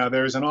showed you. Now,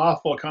 there's an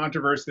awful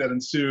controversy that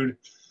ensued,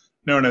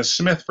 known as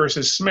Smith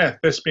versus Smith,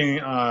 this being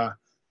an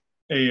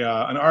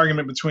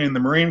argument between the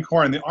Marine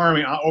Corps and the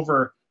Army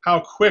over how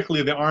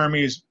quickly the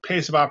Army's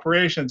pace of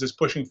operations is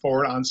pushing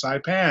forward on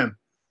Saipan.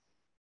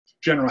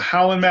 General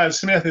Howland Mad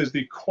Smith is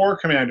the Corps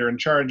commander in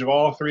charge of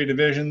all 3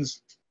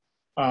 divisions,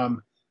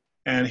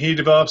 and he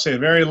develops a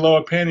very low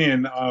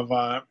opinion of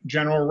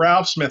General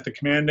Ralph Smith, the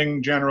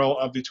commanding general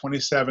of the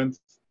 27th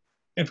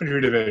Infantry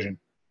Division.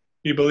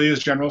 He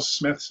believes General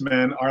Smith's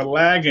men are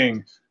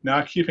lagging,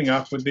 not keeping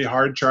up with the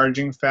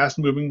hard-charging,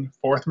 fast-moving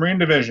 4th Marine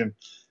Division.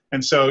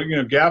 And so,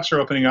 gaps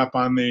are opening up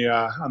on the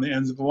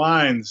ends of the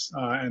lines,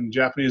 and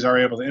Japanese are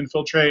able to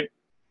infiltrate.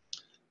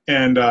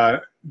 And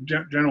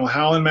General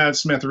Howland Mad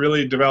Smith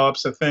really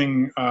develops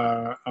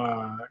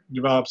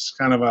develops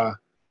kind of a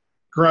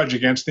grudge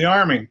against the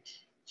Army.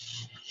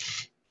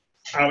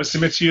 I would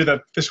submit to you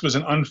that this was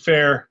an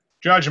unfair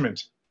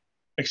judgment,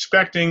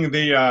 expecting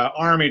the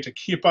Army to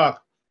keep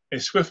up a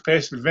swift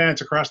pace of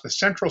advance across the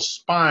central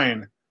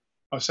spine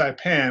of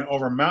Saipan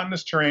over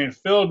mountainous terrain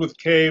filled with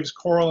caves,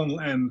 coral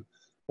and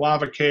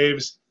lava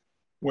caves,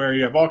 where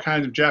you have all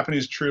kinds of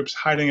Japanese troops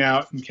hiding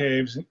out in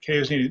caves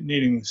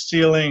needing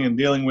sealing and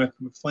dealing with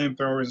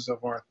flamethrowers and so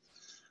forth,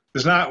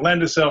 does not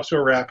lend itself to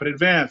a rapid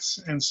advance.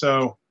 And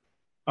so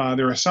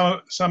there are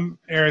some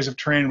areas of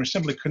terrain which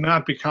simply could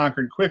not be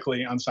conquered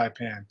quickly on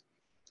Saipan.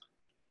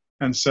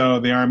 And so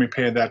the Army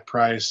paid that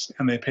price,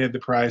 and they paid the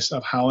price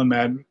of Howland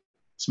Mad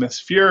Smith's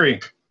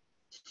fury.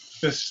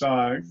 This,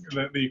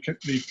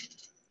 the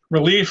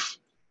relief,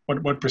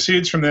 what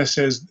proceeds from this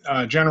is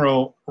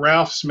General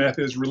Ralph Smith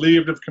is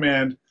relieved of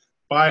command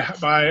by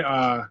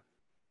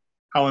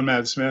Howland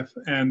Mad Smith,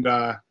 and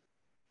a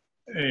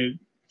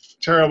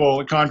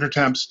terrible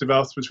contretemps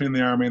developed between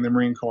the Army and the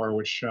Marine Corps,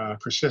 which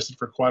persisted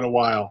for quite a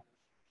while.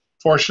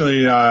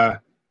 Fortunately,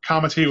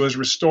 comity was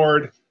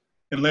restored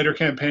in later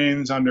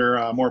campaigns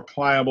under more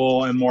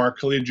pliable and more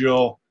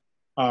collegial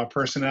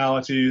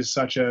personalities,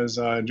 such as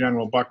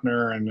General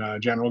Buckner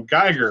and General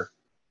Geiger.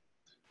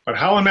 But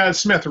Howland Mad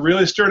Smith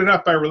really stirred it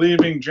up by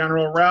relieving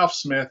General Ralph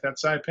Smith at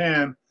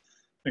Saipan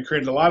and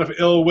created a lot of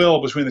ill will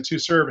between the 2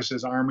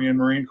 services, Army and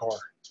Marine Corps.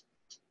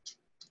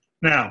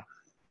 Now,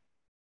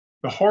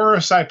 the horror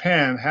of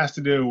Saipan has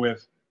to do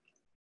with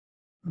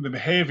the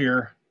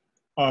behavior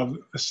of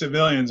the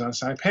civilians on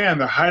Saipan.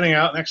 They're hiding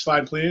out. Next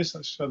slide, please.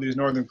 Let's show these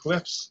northern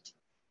cliffs.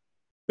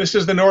 This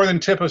is the northern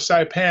tip of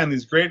Saipan,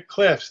 these great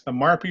cliffs, the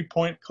Marpy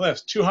Point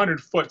Cliffs,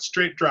 200-foot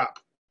straight drop.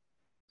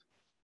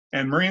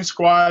 And Marine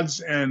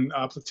squads and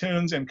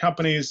platoons and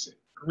companies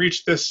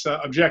reached this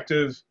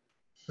objective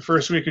the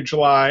first week of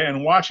July,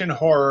 and watch in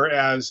horror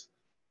as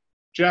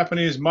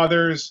Japanese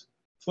mothers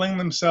fling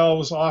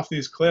themselves off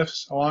these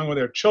cliffs along with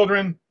their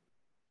children,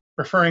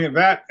 preferring at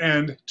that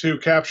end to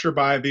capture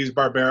by these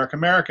barbaric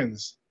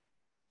Americans.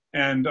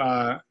 And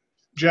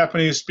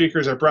Japanese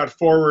speakers are brought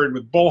forward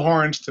with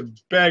bullhorns to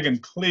beg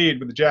and plead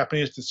with the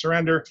Japanese to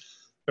surrender.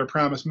 They're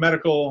promised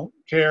medical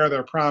care,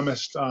 they're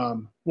promised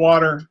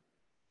water,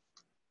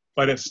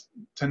 but it's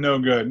to no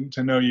good,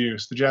 to no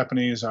use. The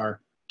Japanese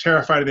are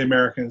terrified of the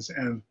Americans,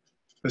 and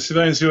the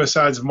civilian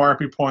suicides of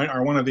Marpy Point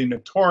are one of the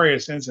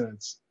notorious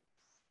incidents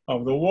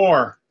of the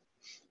war.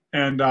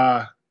 And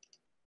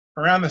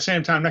around the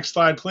same time, next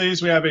slide,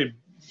 please, we have a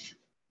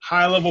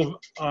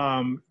high-level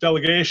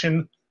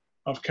delegation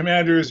of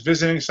commanders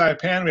visiting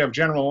Saipan. We have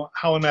General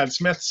Howland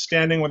Smith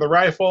standing with a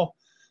rifle.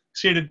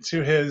 Seated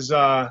to his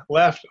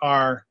left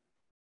are,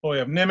 well, we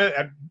have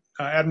Nimitz,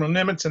 Admiral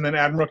Nimitz, and then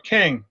Admiral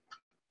King.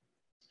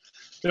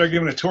 They're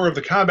given a tour of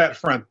the combat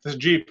front. This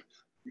Jeep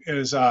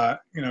is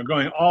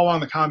going all on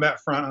the combat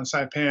front on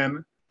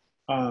Saipan,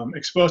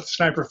 exposed to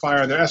sniper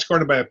fire. They're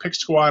escorted by a picked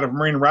squad of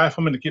Marine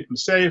riflemen to keep them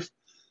safe.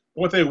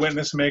 What they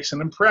witness makes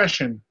an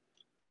impression.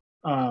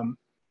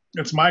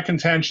 It's my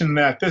contention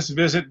that this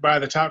visit by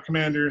the top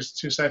commanders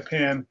to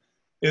Saipan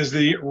is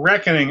the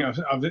reckoning of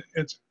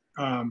its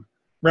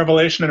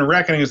Revelation and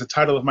Reckoning is the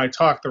title of my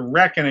talk. The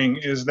reckoning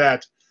is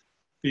that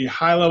the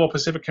high-level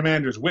Pacific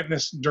commanders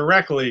witness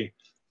directly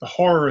the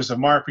horrors of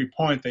Marpy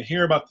Point. They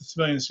hear about the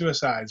civilian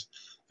suicides.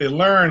 They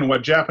learn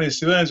what Japanese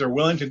civilians are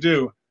willing to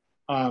do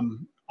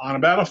on a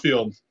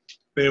battlefield.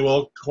 They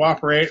will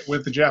cooperate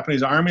with the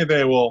Japanese army.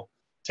 They will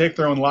take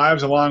their own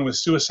lives along with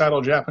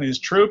suicidal Japanese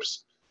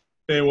troops.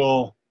 They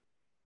will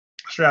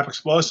strap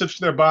explosives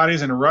to their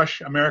bodies and rush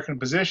American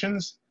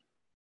positions.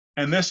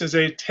 And this is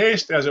a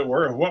taste, as it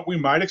were, of what we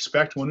might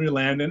expect when we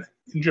land in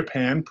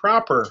Japan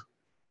proper.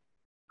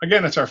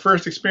 Again, it's our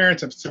first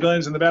experience of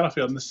civilians in the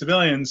battlefield, and the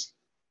civilians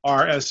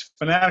are as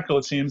fanatical,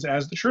 it seems,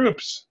 as the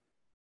troops.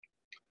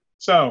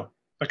 So,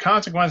 the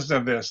consequences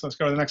of this, let's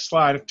go to the next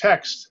slide of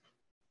text.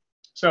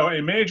 So,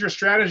 a major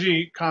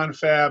strategy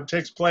confab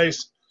takes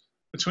place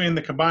between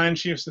the combined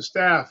chiefs of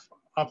staff.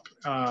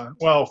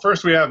 Well,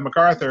 first we have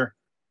MacArthur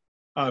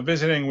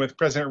visiting with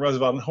President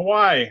Roosevelt in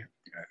Hawaii,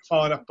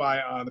 followed up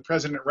by the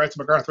president writes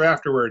to MacArthur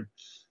afterward.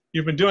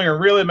 You've been doing a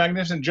really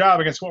magnificent job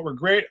against what were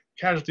great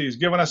casualties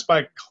given us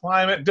by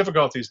climate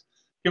difficulties,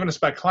 given us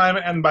by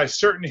climate and by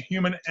certain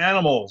human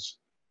animals.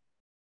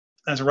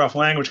 That's a rough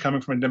language coming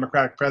from a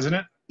Democratic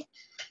president.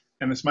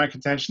 And it's my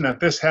contention that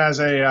this has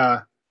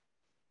an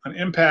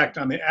impact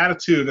on the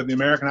attitude of the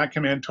American High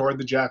Command toward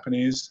the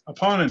Japanese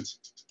opponent.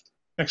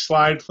 Next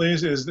slide,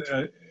 please. There's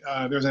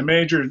a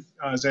major,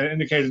 as I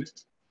indicated,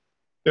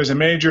 there's a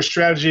major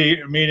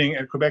strategy meeting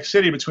at Quebec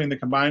City between the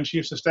combined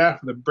chiefs of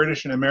staff of the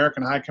British and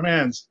American high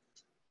commands.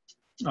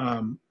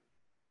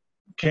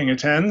 King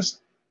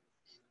attends.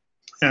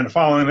 And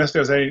following this,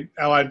 there's a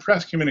Allied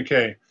press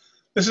communique.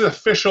 This is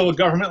official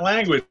government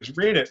language.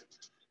 Read it.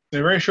 In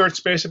a very short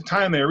space of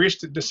time, they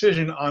reached a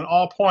decision on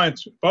all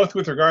points, both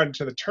with regard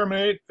to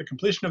the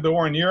completion of the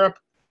war in Europe,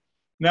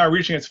 now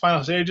reaching its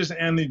final stages,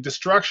 and the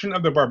destruction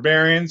of the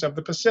barbarians of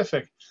the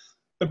Pacific.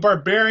 The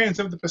barbarians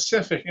of the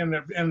Pacific in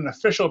an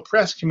official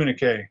press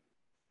communique.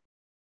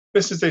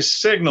 This is a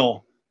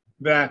signal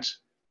that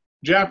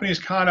Japanese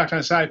conduct on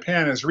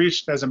Saipan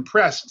has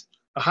impressed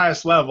the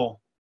highest level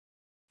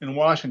in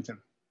Washington.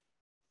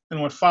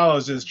 And what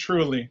follows is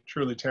truly,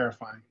 truly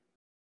terrifying.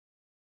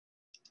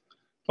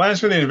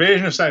 Plans for the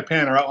invasion of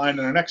Saipan are outlined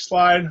in our next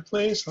slide,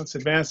 please. Let's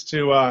advance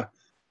to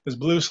this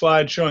blue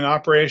slide showing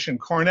Operation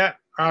Cornet,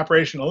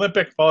 Operation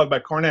Olympic, followed by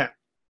Cornet.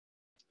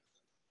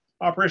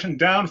 Operation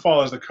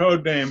Downfall is the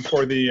code name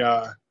for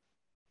the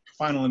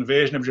final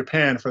invasion of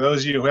Japan. For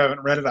those of you who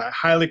haven't read it, I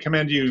highly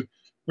commend you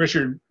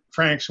Richard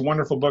Frank's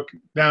wonderful book,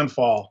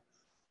 Downfall.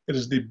 It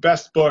is the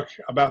best book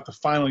about the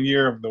final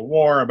year of the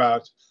war,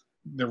 about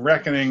the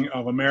reckoning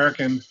of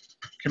American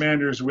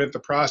commanders with the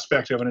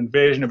prospect of an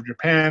invasion of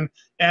Japan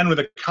and with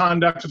the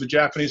conduct of the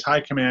Japanese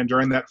High Command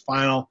during that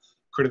final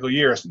critical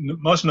year,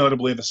 most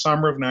notably the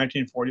summer of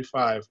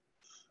 1945.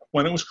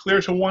 When it was clear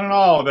to one and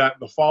all that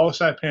the fall of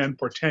Saipan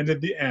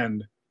portended the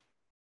end.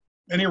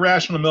 Any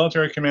rational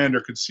military commander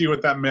could see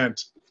what that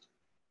meant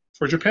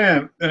for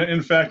Japan, and it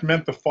in fact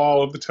meant the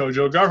fall of the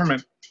Tojo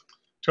government.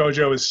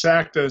 Tojo is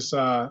sacked as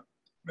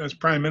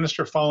prime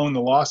minister following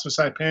the loss of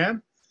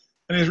Saipan,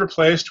 and he's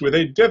replaced with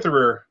a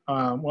ditherer,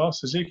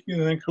 Suzuki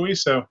and then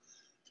Koiso.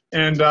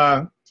 And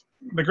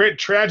the great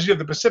tragedy of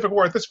the Pacific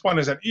War at this point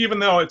is that even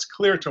though it's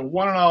clear to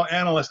one and all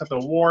analysts that the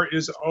war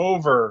is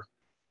over,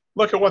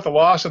 look at what the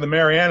loss of the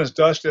Marianas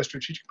does to their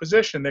strategic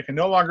position. They can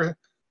no longer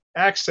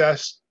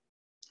access,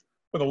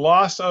 with the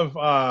loss of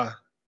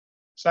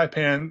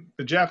Saipan,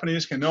 the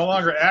Japanese can no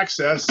longer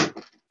access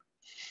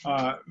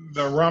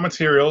the raw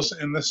materials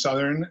in the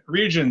southern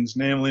regions,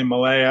 namely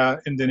Malaya,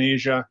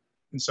 Indonesia,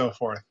 and so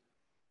forth.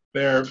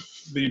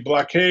 The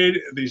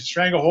blockade, the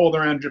stranglehold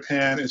around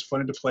Japan is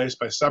put into place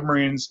by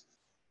submarines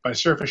by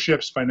surface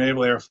ships, by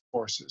naval air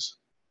forces.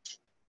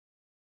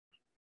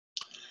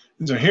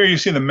 And so here you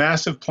see the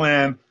massive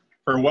plan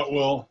for what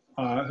will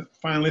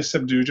finally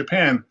subdue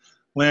Japan,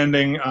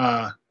 landing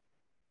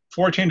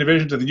 14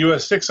 divisions of the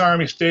U.S. 6th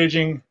Army,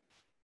 staging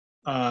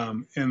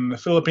in the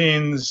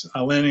Philippines,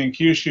 landing in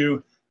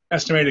Kyushu.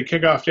 Estimated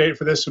kickoff date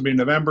for this would be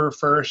November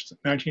 1st,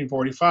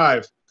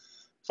 1945.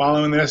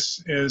 Following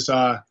this is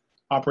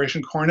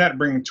Operation Cornet,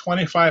 bringing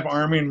 25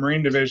 Army and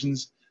Marine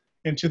divisions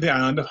into the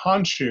island of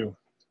Honshu,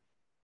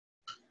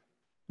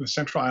 the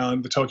central island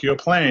of the Tokyo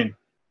Plain.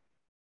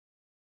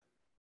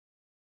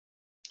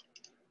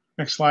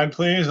 Next slide,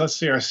 please. Let's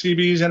see our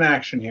CBs in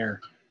action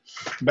here.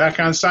 Back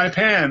on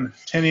Saipan,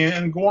 Tinian,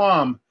 and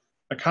Guam.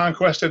 The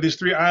conquest of these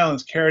three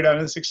islands carried out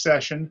in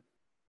succession.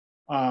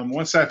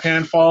 Once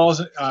Saipan falls,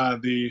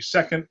 the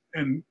 2nd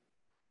and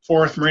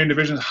 4th Marine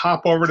Divisions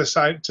hop over to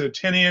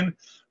Tinian,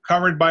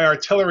 covered by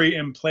artillery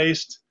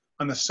emplaced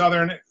on the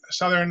southern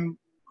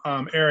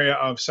area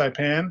of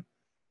Saipan.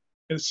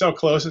 It's so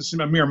close, it's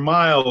a mere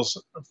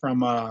miles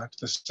from to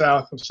the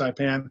south of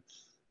Saipan.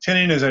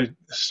 Tinian is a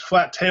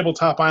flat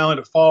tabletop island.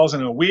 It falls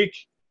in a week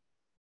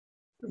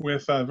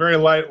with a very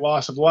light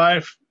loss of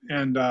life,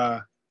 and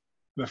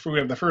we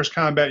have the first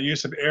combat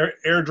use of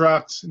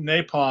airdropped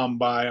napalm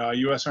by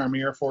U.S.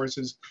 Army Air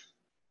Forces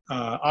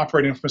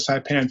operating from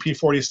Saipan,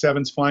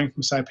 P-47s flying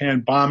from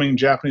Saipan, bombing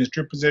Japanese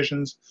troop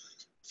positions,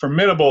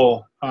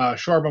 formidable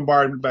shore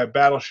bombardment by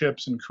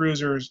battleships and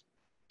cruisers,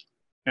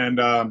 and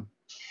a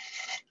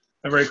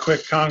very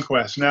quick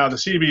conquest. Now the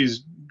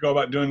Seabees go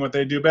about doing what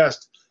they do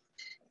best,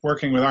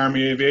 working with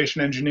Army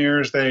aviation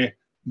engineers. They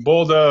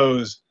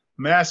bulldoze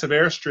massive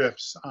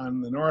airstrips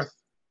on the north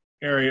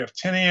area of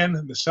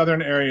Tinian, the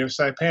southern area of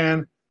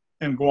Saipan,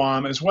 and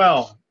Guam as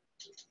well.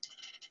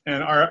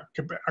 And our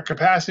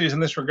capacities in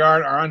this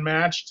regard are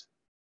unmatched.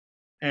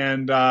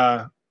 And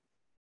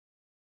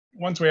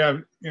once we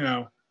have,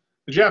 the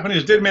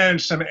Japanese did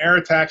manage some air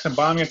attacks and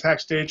bombing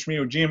attacks staged from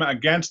Iwo Jima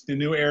against the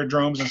new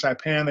aerodromes in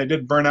Saipan. They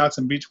did burn out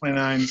some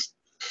B-29s.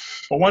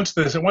 But once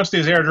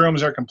these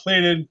aerodromes are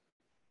completed,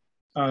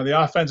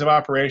 the offensive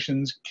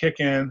operations kick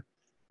in.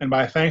 And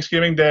by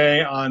Thanksgiving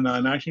Day on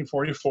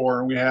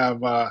 1944, we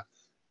have,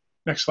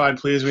 next slide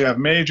please, we have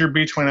major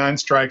B-29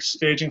 strikes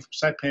staging from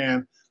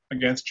Saipan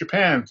against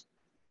Japan.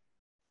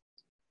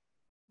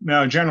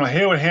 Now, General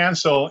Haywood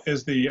Hansel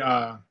is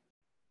the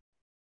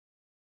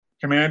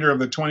commander of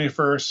the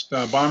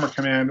 21st Bomber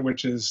Command,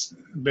 which is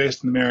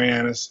based in the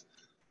Marianas,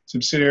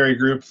 subsidiary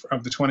group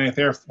of the 20th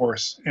Air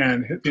Force.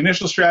 And the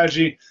initial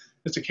strategy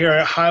is to carry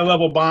out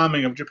high-level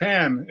bombing of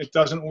Japan. It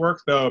doesn't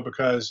work, though,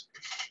 because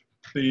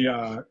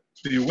the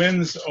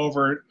winds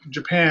over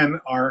Japan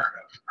are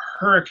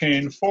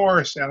hurricane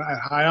force at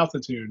high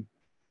altitude.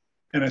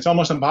 And it's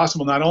almost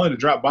impossible not only to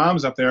drop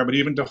bombs up there, but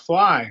even to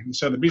fly. And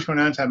so the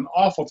B-29s had an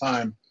awful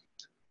time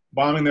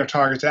bombing their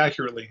targets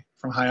accurately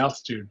from high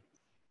altitude.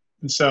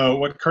 And so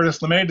what Curtis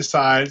LeMay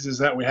decides is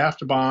that we have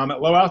to bomb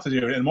at low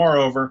altitude. And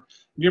moreover,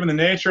 given the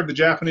nature of the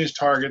Japanese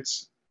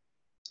targets,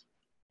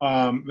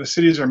 the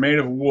cities are made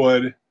of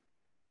wood.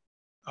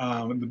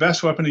 The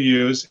best weapon to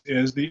use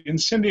is the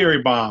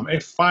incendiary bomb, a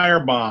fire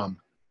bomb.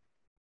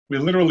 We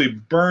literally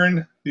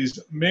burn these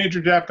major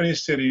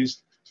Japanese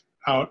cities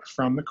out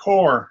from the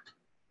core.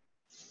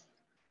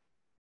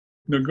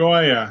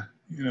 Nagoya,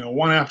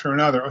 one after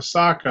another,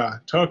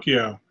 Osaka,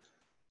 Tokyo,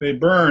 they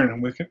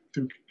burn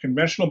through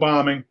conventional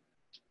bombing.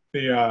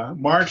 The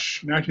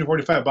March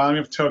 1945 bombing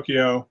of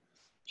Tokyo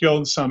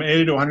killed some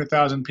 80 to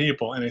 100,000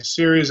 people in a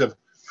series of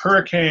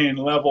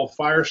hurricane-level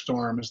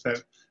firestorms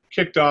that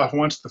kicked off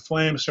once the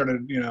flames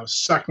started,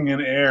 sucking in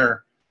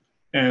air,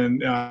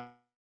 and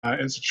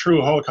it's a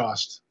true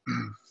Holocaust.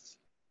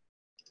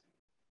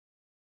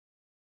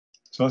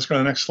 So let's go to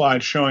the next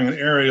slide, showing an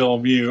aerial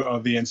view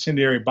of the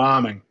incendiary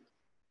bombing.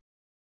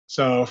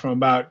 So from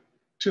about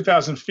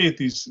 2,000 feet,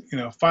 these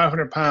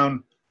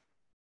 500-pound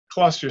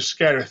clusters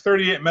scatter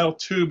 38 metal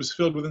tubes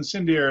filled with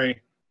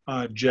incendiary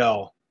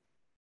gel.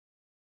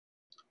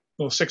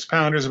 Little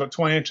 6-pounders about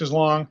 20 inches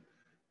long.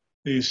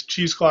 These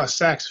cheesecloth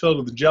sacks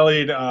filled with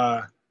jellied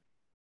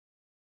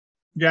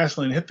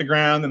gasoline hit the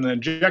ground, and the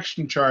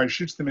ejection charge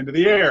shoots them into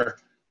the air.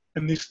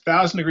 And these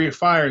 1,000-degree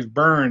fires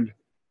burned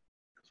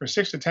for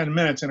 6 to 10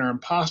 minutes and are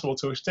impossible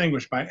to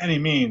extinguish by any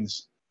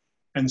means.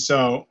 And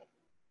so,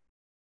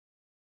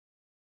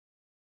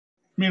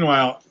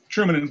 meanwhile,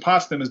 Truman in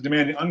Potsdam is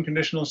demanding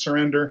unconditional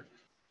surrender,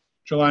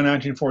 July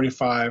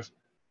 1945.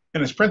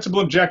 And his principal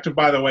objective,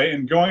 by the way,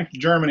 in going to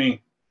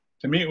Germany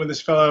to meet with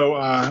his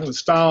fellow, with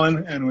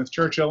Stalin and with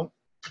Churchill,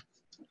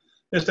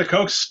 is to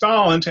coax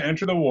Stalin to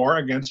enter the war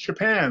against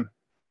Japan.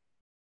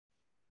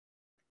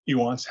 He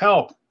wants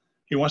help.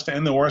 He wants to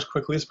end the war as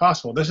quickly as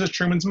possible. This is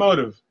Truman's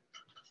motive.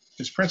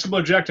 His principal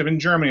objective in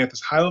Germany at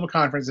this high-level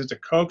conference is to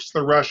coax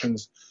the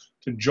Russians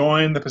to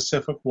join the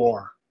Pacific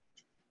War.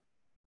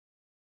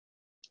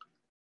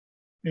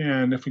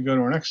 And if we go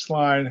to our next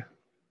slide,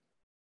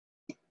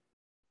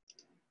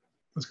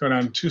 let's go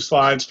down 2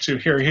 slides to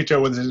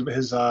Hirohito with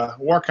his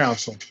war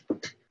council.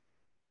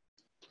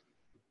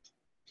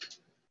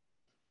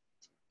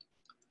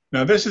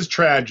 Now, this is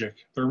tragic.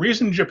 The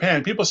reason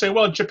Japan, people say,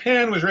 well,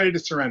 Japan was ready to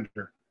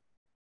surrender.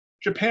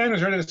 Japan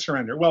is ready to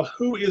surrender. Well,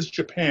 who is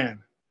Japan?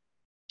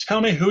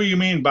 Tell me who you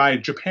mean by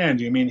Japan.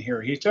 Do you mean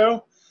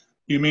Hirohito?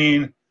 You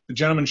mean the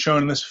gentleman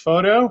shown in this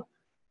photo?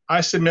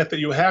 I submit that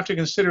you have to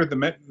consider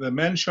the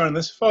men shown in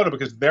this photo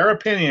because their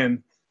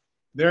opinion,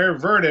 their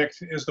verdict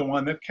is the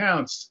one that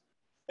counts.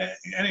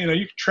 And you know,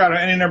 you can try to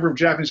any number of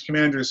Japanese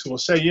commanders who will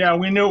say, yeah,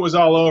 we knew it was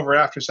all over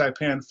after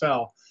Saipan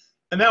fell.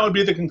 And that would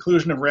be the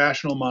conclusion of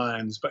rational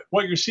minds. But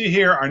what you see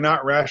here are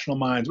not rational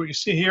minds. What you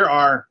see here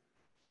are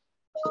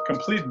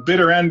complete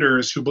bitter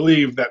enders who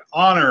believe that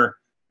honor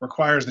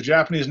requires the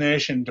Japanese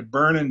nation to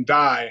burn and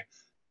die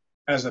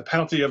as a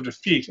penalty of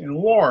defeat in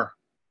war.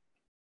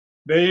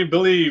 They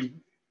believe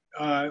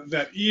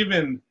that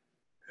even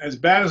as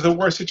bad as the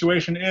war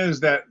situation is,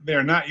 that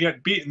they're not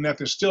yet beaten, that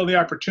there's still the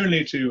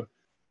opportunity to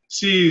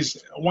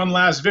seize one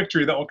last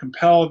victory that will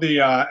compel the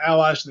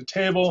Allies to the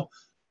table,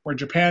 where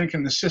Japan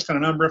can insist on a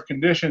number of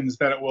conditions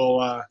that it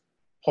will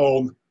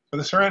hold for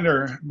the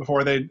surrender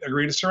before they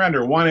agree to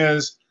surrender. One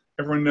is,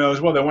 everyone knows,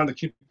 well, they wanted to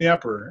keep the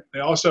emperor. They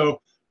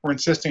also were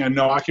insisting on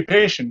no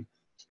occupation,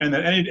 and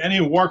that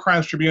any war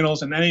crimes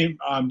tribunals and any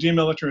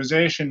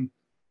demilitarization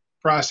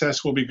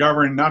process will be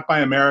governed not by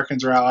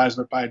Americans or allies,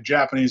 but by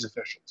Japanese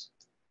officials.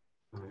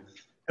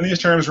 And these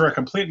terms were a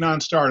complete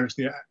non-starter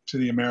to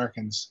the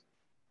Americans.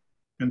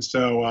 And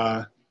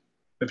so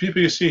the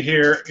people you see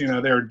here, you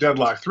know, they were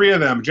deadlocked. Three of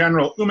them,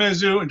 General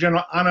Umezu,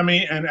 General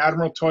Anami, and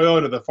Admiral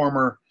Toyota, the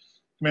former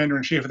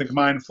commander-in-chief of the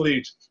combined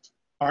fleet,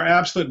 are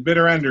absolute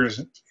bitter enders.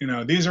 You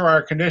know, these are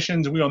our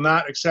conditions. We will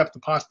not accept the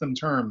Potsdam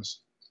terms.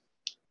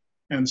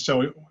 And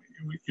so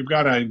you've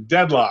got a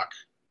deadlock.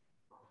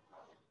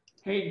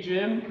 Hey,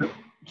 Jim.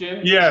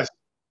 Yes.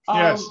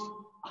 Yes.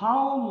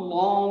 How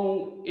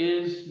long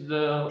is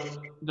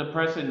the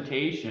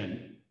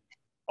presentation?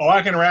 Oh,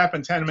 I can wrap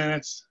in 10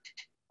 minutes.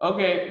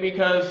 Okay,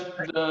 because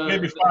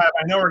maybe 5.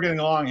 I know we're getting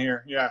along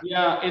here. Yeah.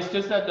 Yeah, it's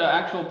just that the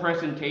actual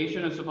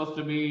presentation is supposed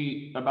to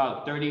be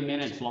about 30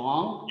 minutes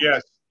long.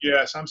 Yes.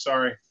 Yes. I'm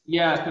sorry.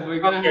 Yeah, because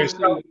we're gonna have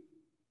to.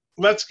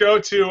 Let's go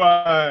to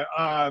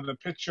the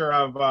picture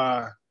of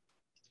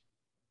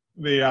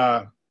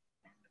the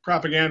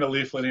propaganda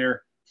leaflet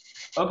here.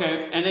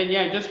 Okay, and then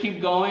yeah, just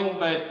keep going.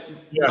 But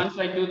once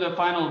I do the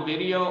final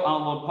video, I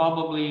will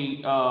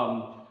probably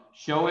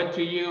show it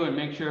to you and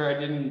make sure I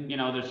didn't, you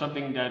know, there's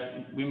something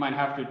that we might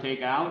have to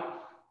take out.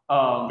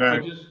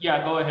 But just,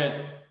 yeah, go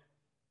ahead.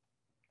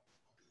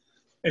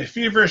 A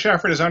feverish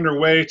effort is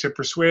underway to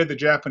persuade the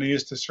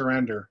Japanese to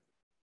surrender.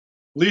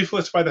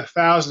 Leaflets by the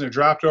thousand are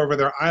dropped over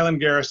their island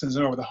garrisons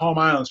and over the home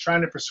islands,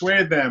 trying to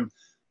persuade them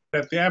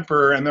that the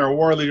emperor and their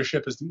war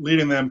leadership is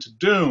leading them to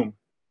doom.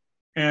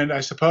 And I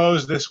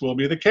suppose this will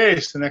be the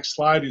case. The next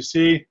slide, you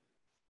see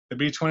the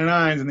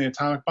B-29s and the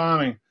atomic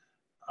bombing,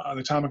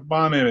 the atomic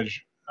bomb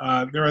image.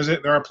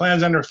 There are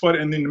plans underfoot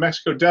in the New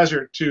Mexico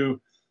desert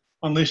to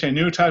unleash a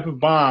new type of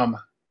bomb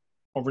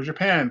over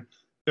Japan.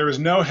 There is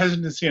no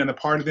hesitancy on the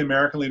part of the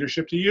American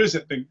leadership to use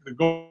it. The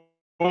goal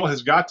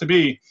has got to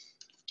be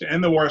to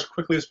end the war as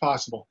quickly as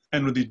possible.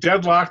 And with the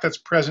deadlock that's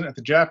present at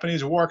the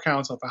Japanese War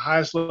Council at the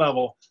highest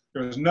level,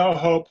 there is no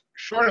hope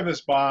short of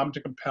this bomb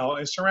to compel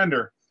a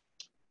surrender.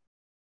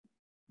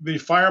 The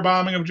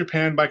firebombing of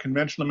Japan by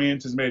conventional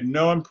means has made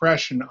no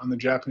impression on the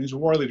Japanese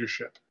war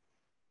leadership.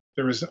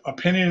 There is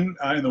opinion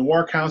in the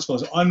War Council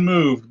is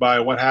unmoved by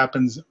what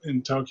happens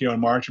in Tokyo in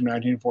March of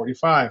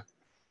 1945.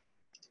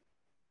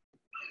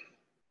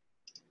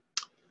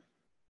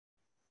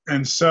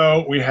 And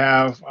so we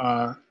have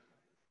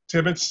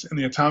Nimitz and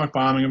the atomic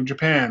bombing of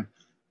Japan.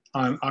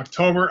 On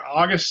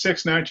August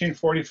 6,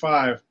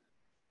 1945,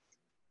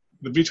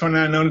 the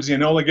B-29 known as the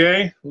Enola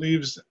Gay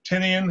leaves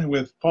Tinian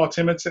with Paul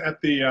Nimitz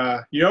at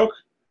the yoke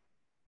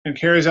and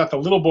carries out the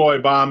little boy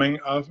bombing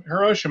of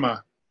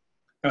Hiroshima.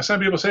 Now,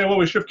 some people say, well,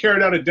 we should have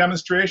carried out a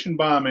demonstration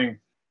bombing.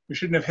 We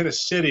shouldn't have hit a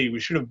city.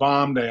 We should have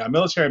bombed a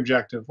military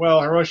objective.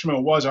 Well,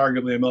 Hiroshima was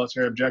arguably a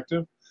military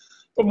objective,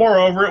 but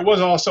moreover, it was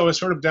also a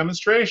sort of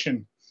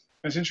demonstration.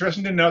 And it's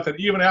interesting to note that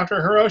even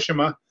after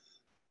Hiroshima,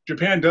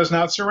 Japan does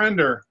not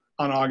surrender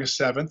on August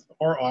 7th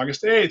or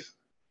August 8th.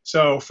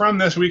 So from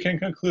this, we can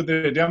conclude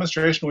that a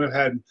demonstration would have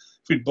had,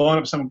 if we'd blown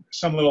up some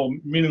little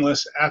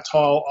meaningless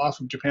atoll off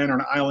of Japan or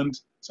an island,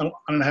 some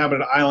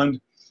uninhabited island,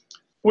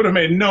 would have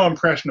made no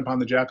impression upon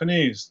the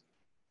Japanese.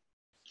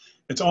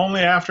 It's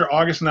only after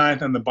August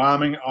 9th and the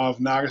bombing of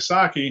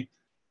Nagasaki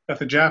that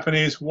the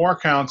Japanese War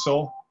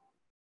Council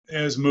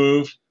is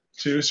moved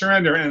to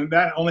surrender. And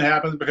that only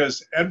happens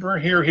because Emperor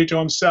Hirohito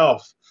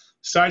himself,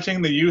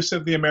 citing the use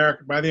of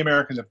by the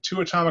Americans of 2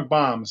 atomic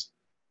bombs,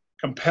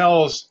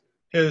 compels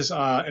his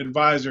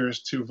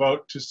advisors to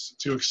vote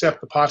to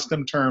accept the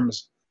Potsdam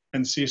terms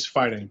and cease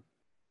fighting.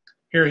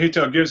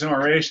 Hirohito gives an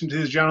oration to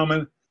these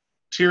gentlemen.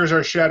 Tears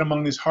are shed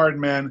among these hard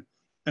men,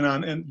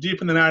 and deep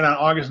in the night on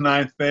August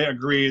 9th, they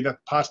agree that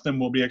Potsdam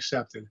will be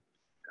accepted.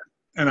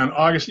 And on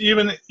August,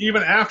 even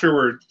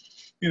afterward,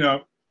 you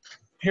know,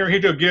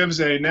 Hirohito gives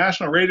a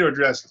national radio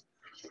address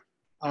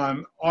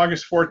on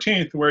August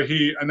 14th where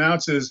he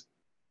announces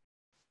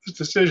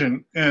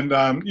decision. And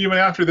even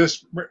after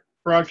this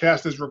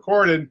broadcast is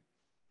recorded,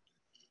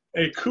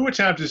 a coup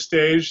attempt is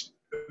staged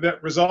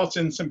that results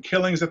in some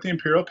killings at the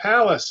Imperial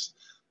Palace,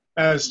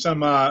 as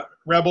some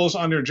rebels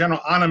under General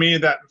Anami,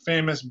 that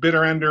famous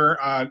bitter ender,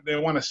 they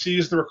want to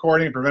seize the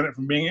recording and prevent it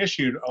from being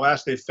issued.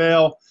 Alas, they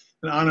fail,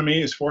 and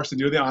Anami is forced to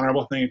do the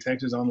honorable thing and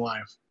takes his own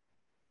life.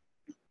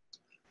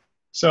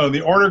 So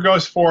the order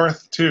goes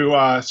forth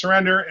to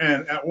surrender,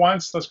 and at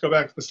once, let's go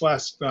back to this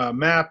last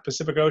map,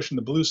 Pacific Ocean,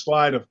 the blue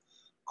slide of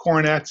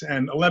Coronet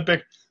and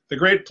Olympic. The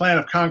great plan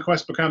of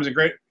conquest becomes a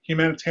great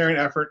humanitarian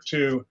effort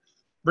to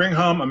bring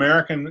home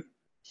American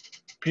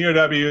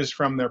POWs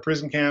from their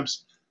prison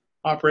camps,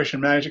 Operation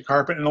Magic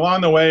Carpet, and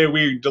along the way,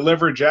 we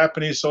deliver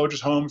Japanese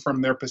soldiers home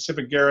from their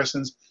Pacific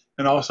garrisons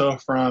and also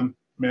from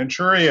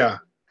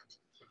Manchuria.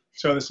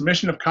 So this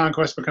mission of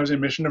conquest becomes a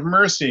mission of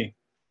mercy.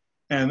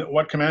 And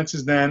what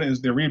commences then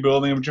is the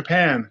rebuilding of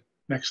Japan.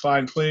 Next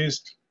slide,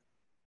 please.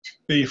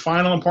 The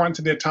final importance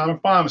of the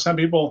atomic bomb. Some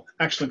people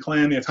actually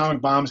claim the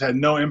atomic bombs had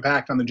no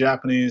impact on the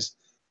Japanese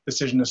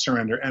decision to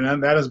surrender.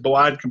 And that is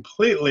belied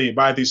completely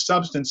by the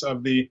substance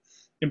of the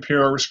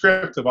Imperial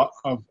Rescript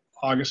of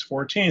August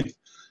 14th.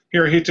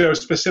 Hirohito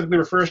specifically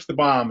refers to the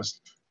bombs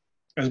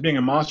as being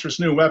a monstrous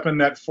new weapon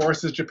that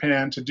forces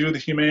Japan to do the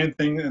humane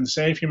thing and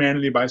save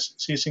humanity by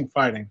ceasing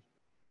fighting.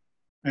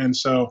 And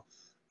so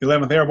the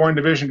 11th Airborne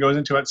Division goes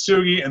into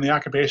Atsugi, and the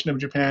occupation of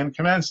Japan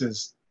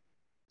commences.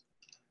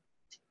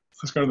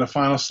 Let's go to the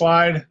final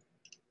slide.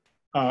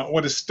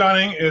 What is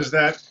stunning is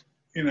that,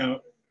 the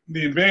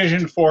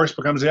invasion force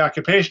becomes the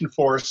occupation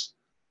force.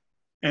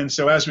 And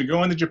so as we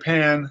go into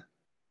Japan,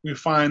 we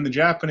find the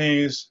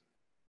Japanese,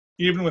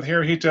 even with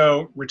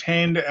Hirohito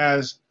retained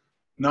as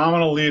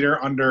nominal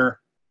leader under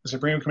the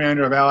Supreme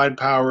Commander of Allied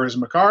Powers,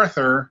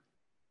 MacArthur.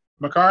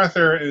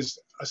 MacArthur is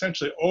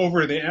essentially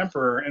over the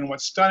emperor, and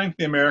what's stunning to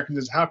the Americans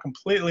is how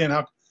completely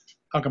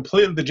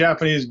the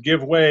Japanese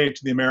give way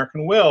to the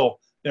American will.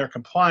 They're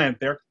compliant.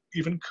 They're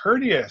even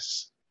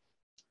courteous.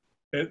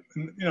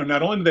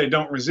 Not only do they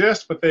don't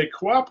resist, but they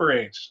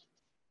cooperate.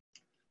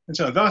 And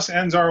so thus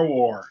ends our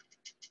war.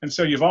 And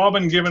so you've all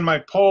been given my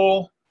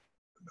poll.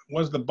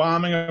 Was the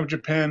bombing of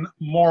Japan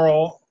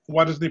moral?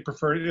 What is the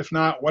preferred? If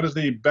not, what is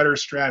the better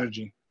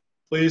strategy?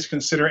 Please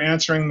consider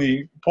answering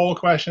the poll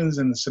questions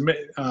and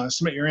submit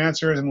your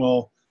answers, and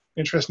we'll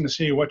be interested to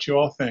see what you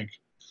all think.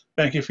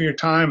 Thank you for your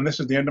time. This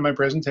is the end of my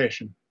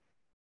presentation.